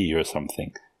like tea or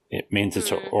something. It means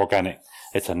it's organic.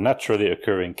 It's a naturally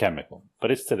occurring chemical, but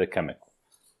it's still a chemical.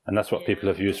 And that's what people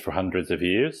have used for hundreds of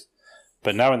years.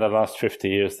 But now in the last 50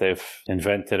 years, they've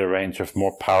invented a range of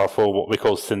more powerful, what we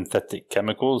call synthetic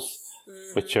chemicals,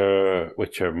 which are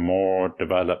more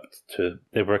developed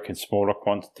they work in smaller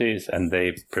quantities and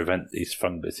they prevent these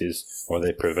funguses or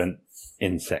they prevent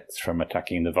insects from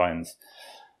attacking the vines.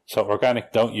 So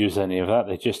organic don't use any of that.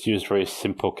 They just use very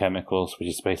simple chemicals, which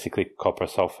is basically copper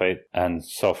sulfate and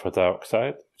sulfur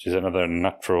dioxide, which is another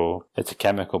natural, it's a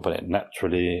chemical, but it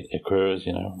naturally occurs,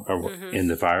 in the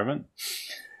environment.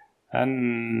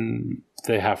 And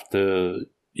they have to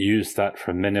use that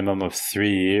for a minimum of 3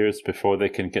 years before they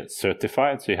can get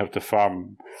certified. So you have to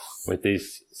farm with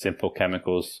these simple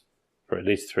chemicals for at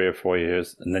least 3 or 4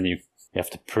 years. And then you have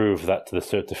to prove that to the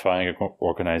certifying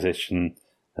organization.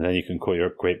 And then you can call your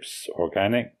grapes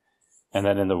organic. And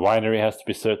then in the winery has to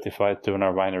be certified too. And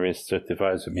our winery is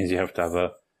certified. So it means you have to have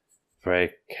a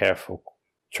very careful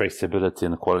traceability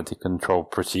and quality control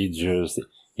procedures.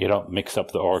 You don't mix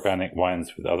up the organic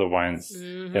wines with other wines.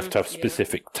 Mm-hmm. You have to have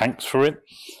specific tanks for it.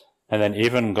 And then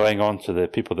even going on to the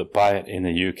people that buy it in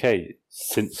the UK,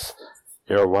 since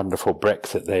your wonderful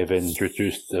Brexit, they've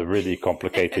introduced a really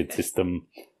complicated system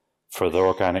for the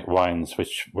organic wines,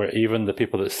 where even the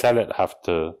people that sell it have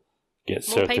to get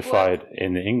more certified paperwork.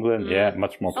 In England.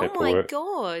 Much more paperwork.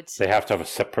 Oh my God. They have to have a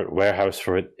separate warehouse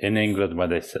for it in England where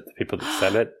they set the people that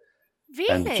sell it.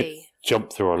 Really?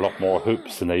 Jump through a lot more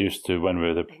hoops than they used to when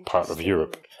we were part of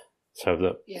Europe.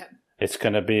 So it's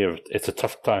going to be it's a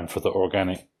tough time for the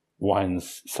organic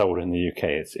wines sold in the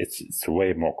UK. It's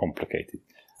way more complicated.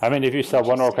 I mean, if you sell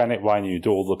one organic wine, you do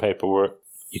all the paperwork,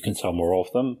 you can sell more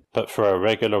of them. But for a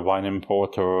regular wine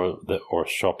importer or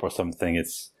shop or something,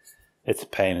 it's a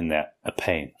pain in that. A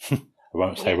pain. I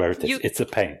won't say where it is. It's a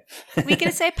pain. We're going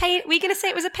to say a pain. We're going to say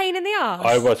it was a pain in the arse.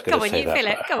 I was going to say that. Come on, you feel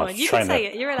it. Come on, you can say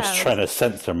it. You're allowed. I was trying to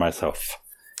censor myself.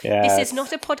 Yeah, this is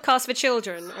not a podcast for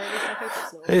children. Or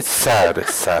at least I hope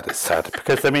it's not. It's sad.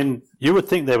 Because, I mean, you would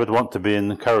think they would want to be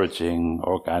encouraging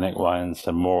organic wines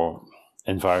and more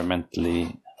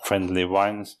environmentally friendly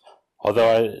wines.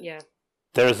 Although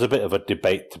there is a bit of a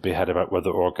debate to be had about whether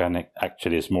organic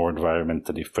actually is more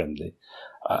environmentally friendly.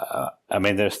 I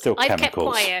mean, there's still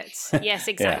chemicals. I've kept quiet. Yes,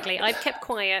 exactly. I've kept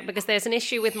quiet because there's an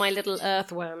issue with my little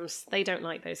earthworms. They don't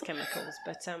like those chemicals.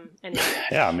 But anyway,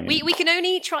 I mean, we can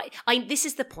only try. This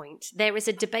is the point. There is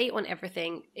a debate on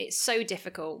everything. It's so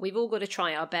difficult. We've all got to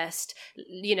try our best.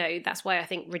 That's why I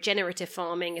think regenerative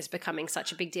farming is becoming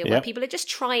such a big deal. Where people are just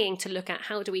trying to look at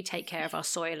how do we take care of our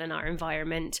soil and our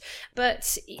environment.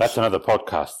 But that's another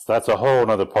podcast. That's a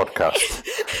whole other podcast.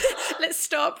 Let's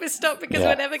stop because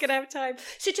we're never going to have time.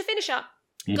 So to finish up,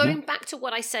 going back to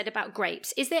what I said about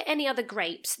grapes, is there any other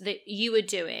grapes that you are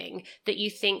doing that you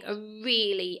think are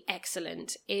really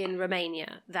excellent in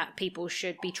Romania that people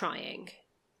should be trying?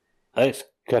 It's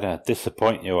going to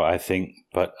disappoint you, I think,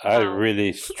 but I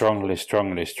really strongly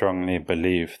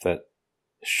believe that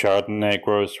Chardonnay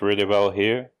grows really well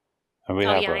here. And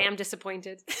I am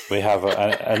disappointed. We have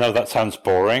I know that sounds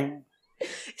boring.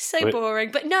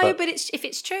 Boring, but if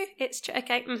it's true, it's true.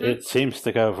 Okay. Mm-hmm. It seems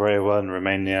to go very well in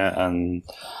Romania, and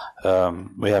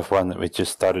we have one that we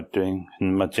just started doing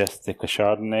in Majestic, a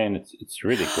Chardonnay, and it's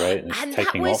really great. And it's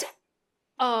taking off.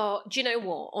 Oh, do you know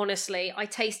what? Honestly, I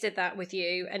tasted that with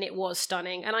you, and it was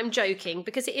stunning. And I'm joking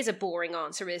because it is a boring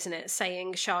answer, isn't it?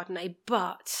 Saying Chardonnay,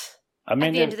 but at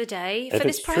the end of the day, for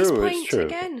this price point,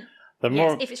 again.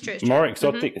 If it's true, it's true. More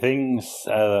exotic things.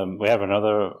 We have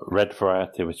another red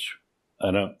variety which.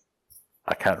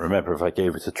 I can't remember if I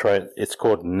gave it a try. It's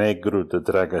called Negru de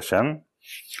Dragășan.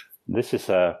 This is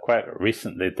a quite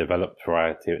recently developed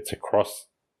variety. It's a cross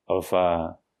of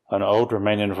an old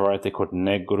Romanian variety called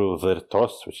Negru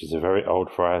Vârtos, which is a very old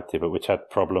variety, but which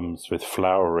had problems with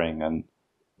flowering and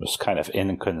was kind of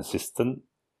inconsistent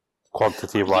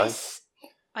quantity-wise.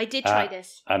 I did try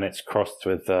this. And it's crossed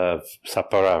with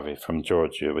Saperavi from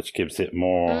Georgia, which gives it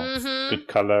more good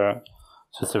colour.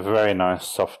 So it's a very nice,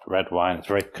 soft red wine. It's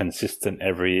very consistent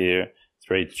every year. It's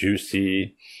very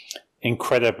juicy,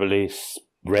 incredibly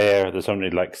rare. There's only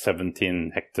like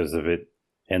 17 hectares of it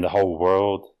in the whole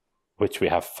world, which we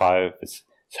have 5. It's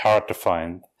hard to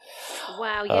find.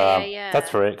 Wow, yeah. That's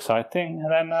very exciting.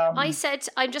 And then I said,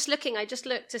 I just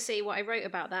looked to see what I wrote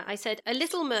about that. I said a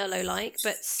little Merlot-like,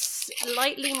 but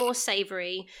slightly more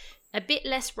savoury, a bit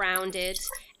less rounded,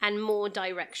 and more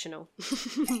directional.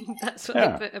 That's what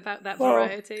I put about that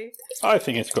variety. I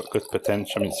think it's got good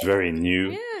potential. It's very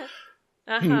new.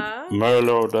 Yeah.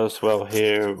 Merlot does well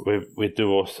here. We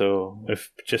do also. We've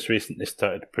just recently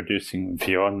started producing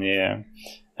Viognier.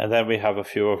 And then we have a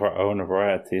few of our own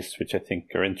varieties, which I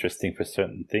think are interesting for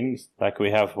certain things. Like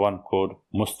we have one called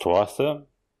Mustoise,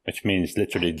 which means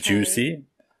literally juicy.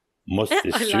 Must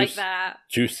is juice. Like that.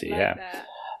 Juicy, That.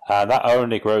 That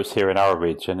only grows here in our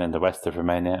region, in the west of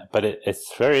Romania. But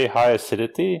it's very high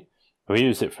acidity. We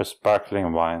use it for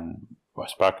sparkling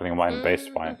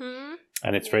wine-based wine.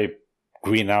 And it's very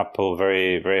green apple,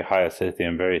 very, very high acidity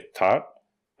and very tart.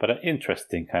 But an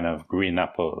interesting kind of green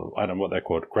apple, I don't know what they're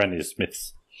called, Granny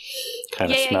Smith's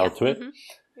kind of smell to it.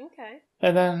 Okay.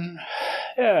 And then,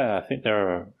 I think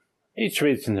each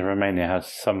region in Romania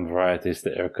has some varieties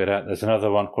that are good at. There's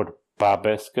another one called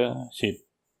Babesca,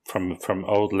 from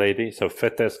old lady. So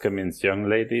Fetesca means young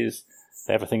ladies.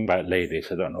 They have a thing about ladies,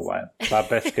 I don't know why.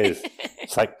 Babesca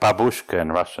it's like babushka in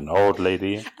Russian, old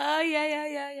lady. Oh,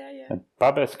 yeah. And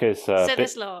Babesca is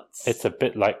there's lots. It's a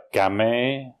bit like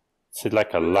Gamay. It's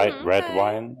like a light red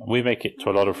wine. We make it to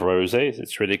a lot of rosés.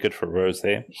 It's really good for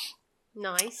rosé.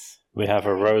 Nice. We have a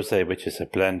rosé, which is a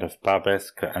blend of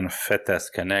Babesca and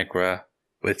Fetesca Negra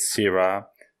with Syrah.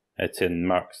 It's in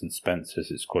Marks and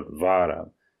Spencer's. It's called Vara,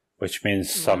 which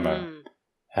means summer. It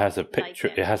has a picture.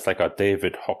 It has like a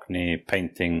David Hockney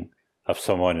painting of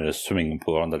someone in a swimming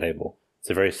pool on the label. It's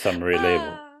a very summery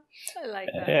label. I like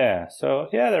that. Yeah. So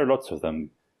there are lots of them.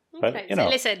 But, okay, so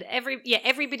listen,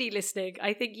 everybody listening,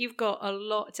 I think you've got a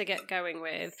lot to get going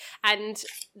with. And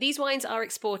these wines are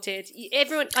exported.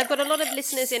 I've got a lot of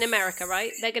listeners in America,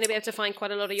 right? They're going to be able to find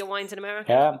quite a lot of your wines in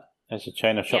America. Yeah, there's a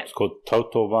chain of shops called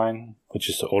Total Wine, which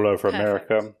is all over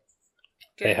America.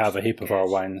 Good. They have a heap of our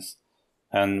wines.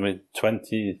 And with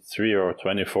 23 or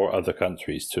 24 other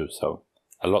countries too, so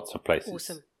lots of places.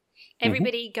 Awesome.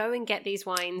 Everybody go and get these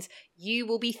wines. You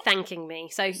will be thanking me.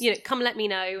 So, come let me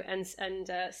know and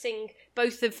sing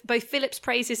both Philip's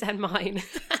praises and mine.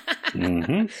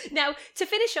 Now, to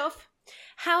finish off,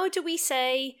 how do we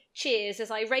say cheers? As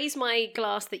I raise my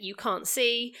glass that you can't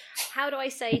see, how do I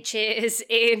say cheers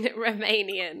in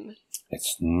Romanian?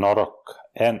 It's noroc.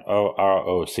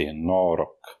 Noroc.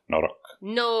 Noroc.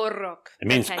 Noroc. It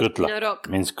means good luck. Noroc. It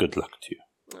means good luck to you.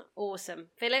 Awesome.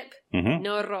 Philip,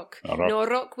 Noroc.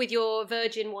 Noroc with your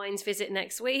Virgin Wines visit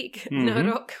next week.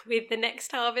 Noroc with the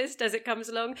next harvest as it comes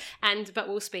along. But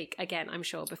we'll speak again, I'm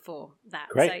sure, before that.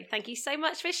 Great. So thank you so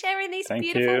much for sharing these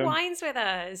beautiful wines with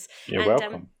us. You're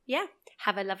welcome.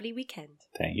 Have a lovely weekend.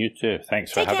 Thank you too.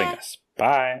 Thanks for having us.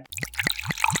 Bye.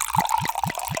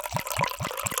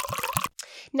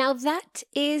 Now that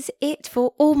is it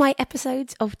for all my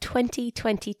episodes of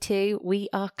 2022. We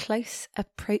are close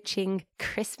approaching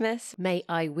Christmas. May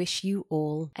I wish you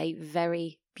all a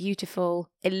very beautiful,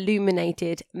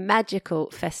 illuminated,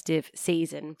 magical, festive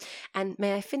season. And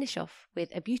may I finish off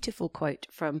with a beautiful quote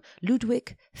from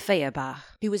Ludwig Feuerbach,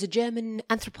 who was a German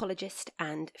anthropologist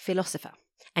and philosopher.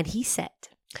 And he said,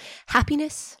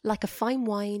 "Happiness, like a fine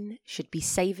wine, should be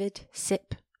savoured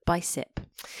sip by sip."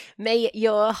 May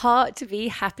your heart be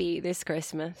happy this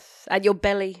Christmas and your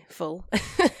belly full.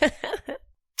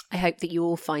 I hope that you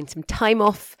all find some time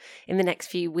off in the next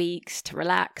few weeks to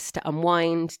relax, to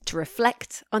unwind, to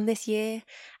reflect on this year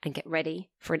and get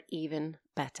ready for an even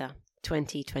better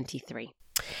 2023.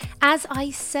 As I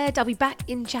said, I'll be back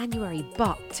in January,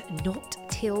 but not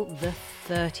till the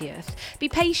 30th. Be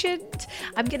patient.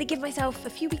 I'm going to give myself a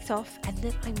few weeks off and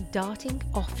then I'm darting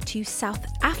off to South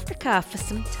Africa for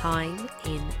some time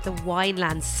in the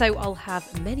winelands. So I'll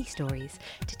have many stories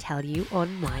to tell you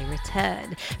on my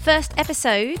return. First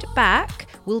episode back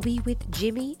will be with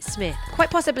Jimmy Smith,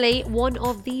 quite possibly one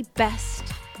of the best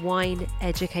wine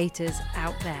educators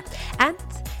out there. And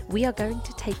we are going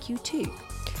to take you to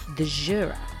the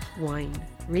Jura wine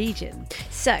region.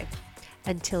 So,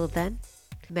 until then,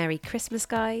 Merry Christmas,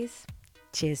 guys.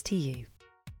 Cheers to you.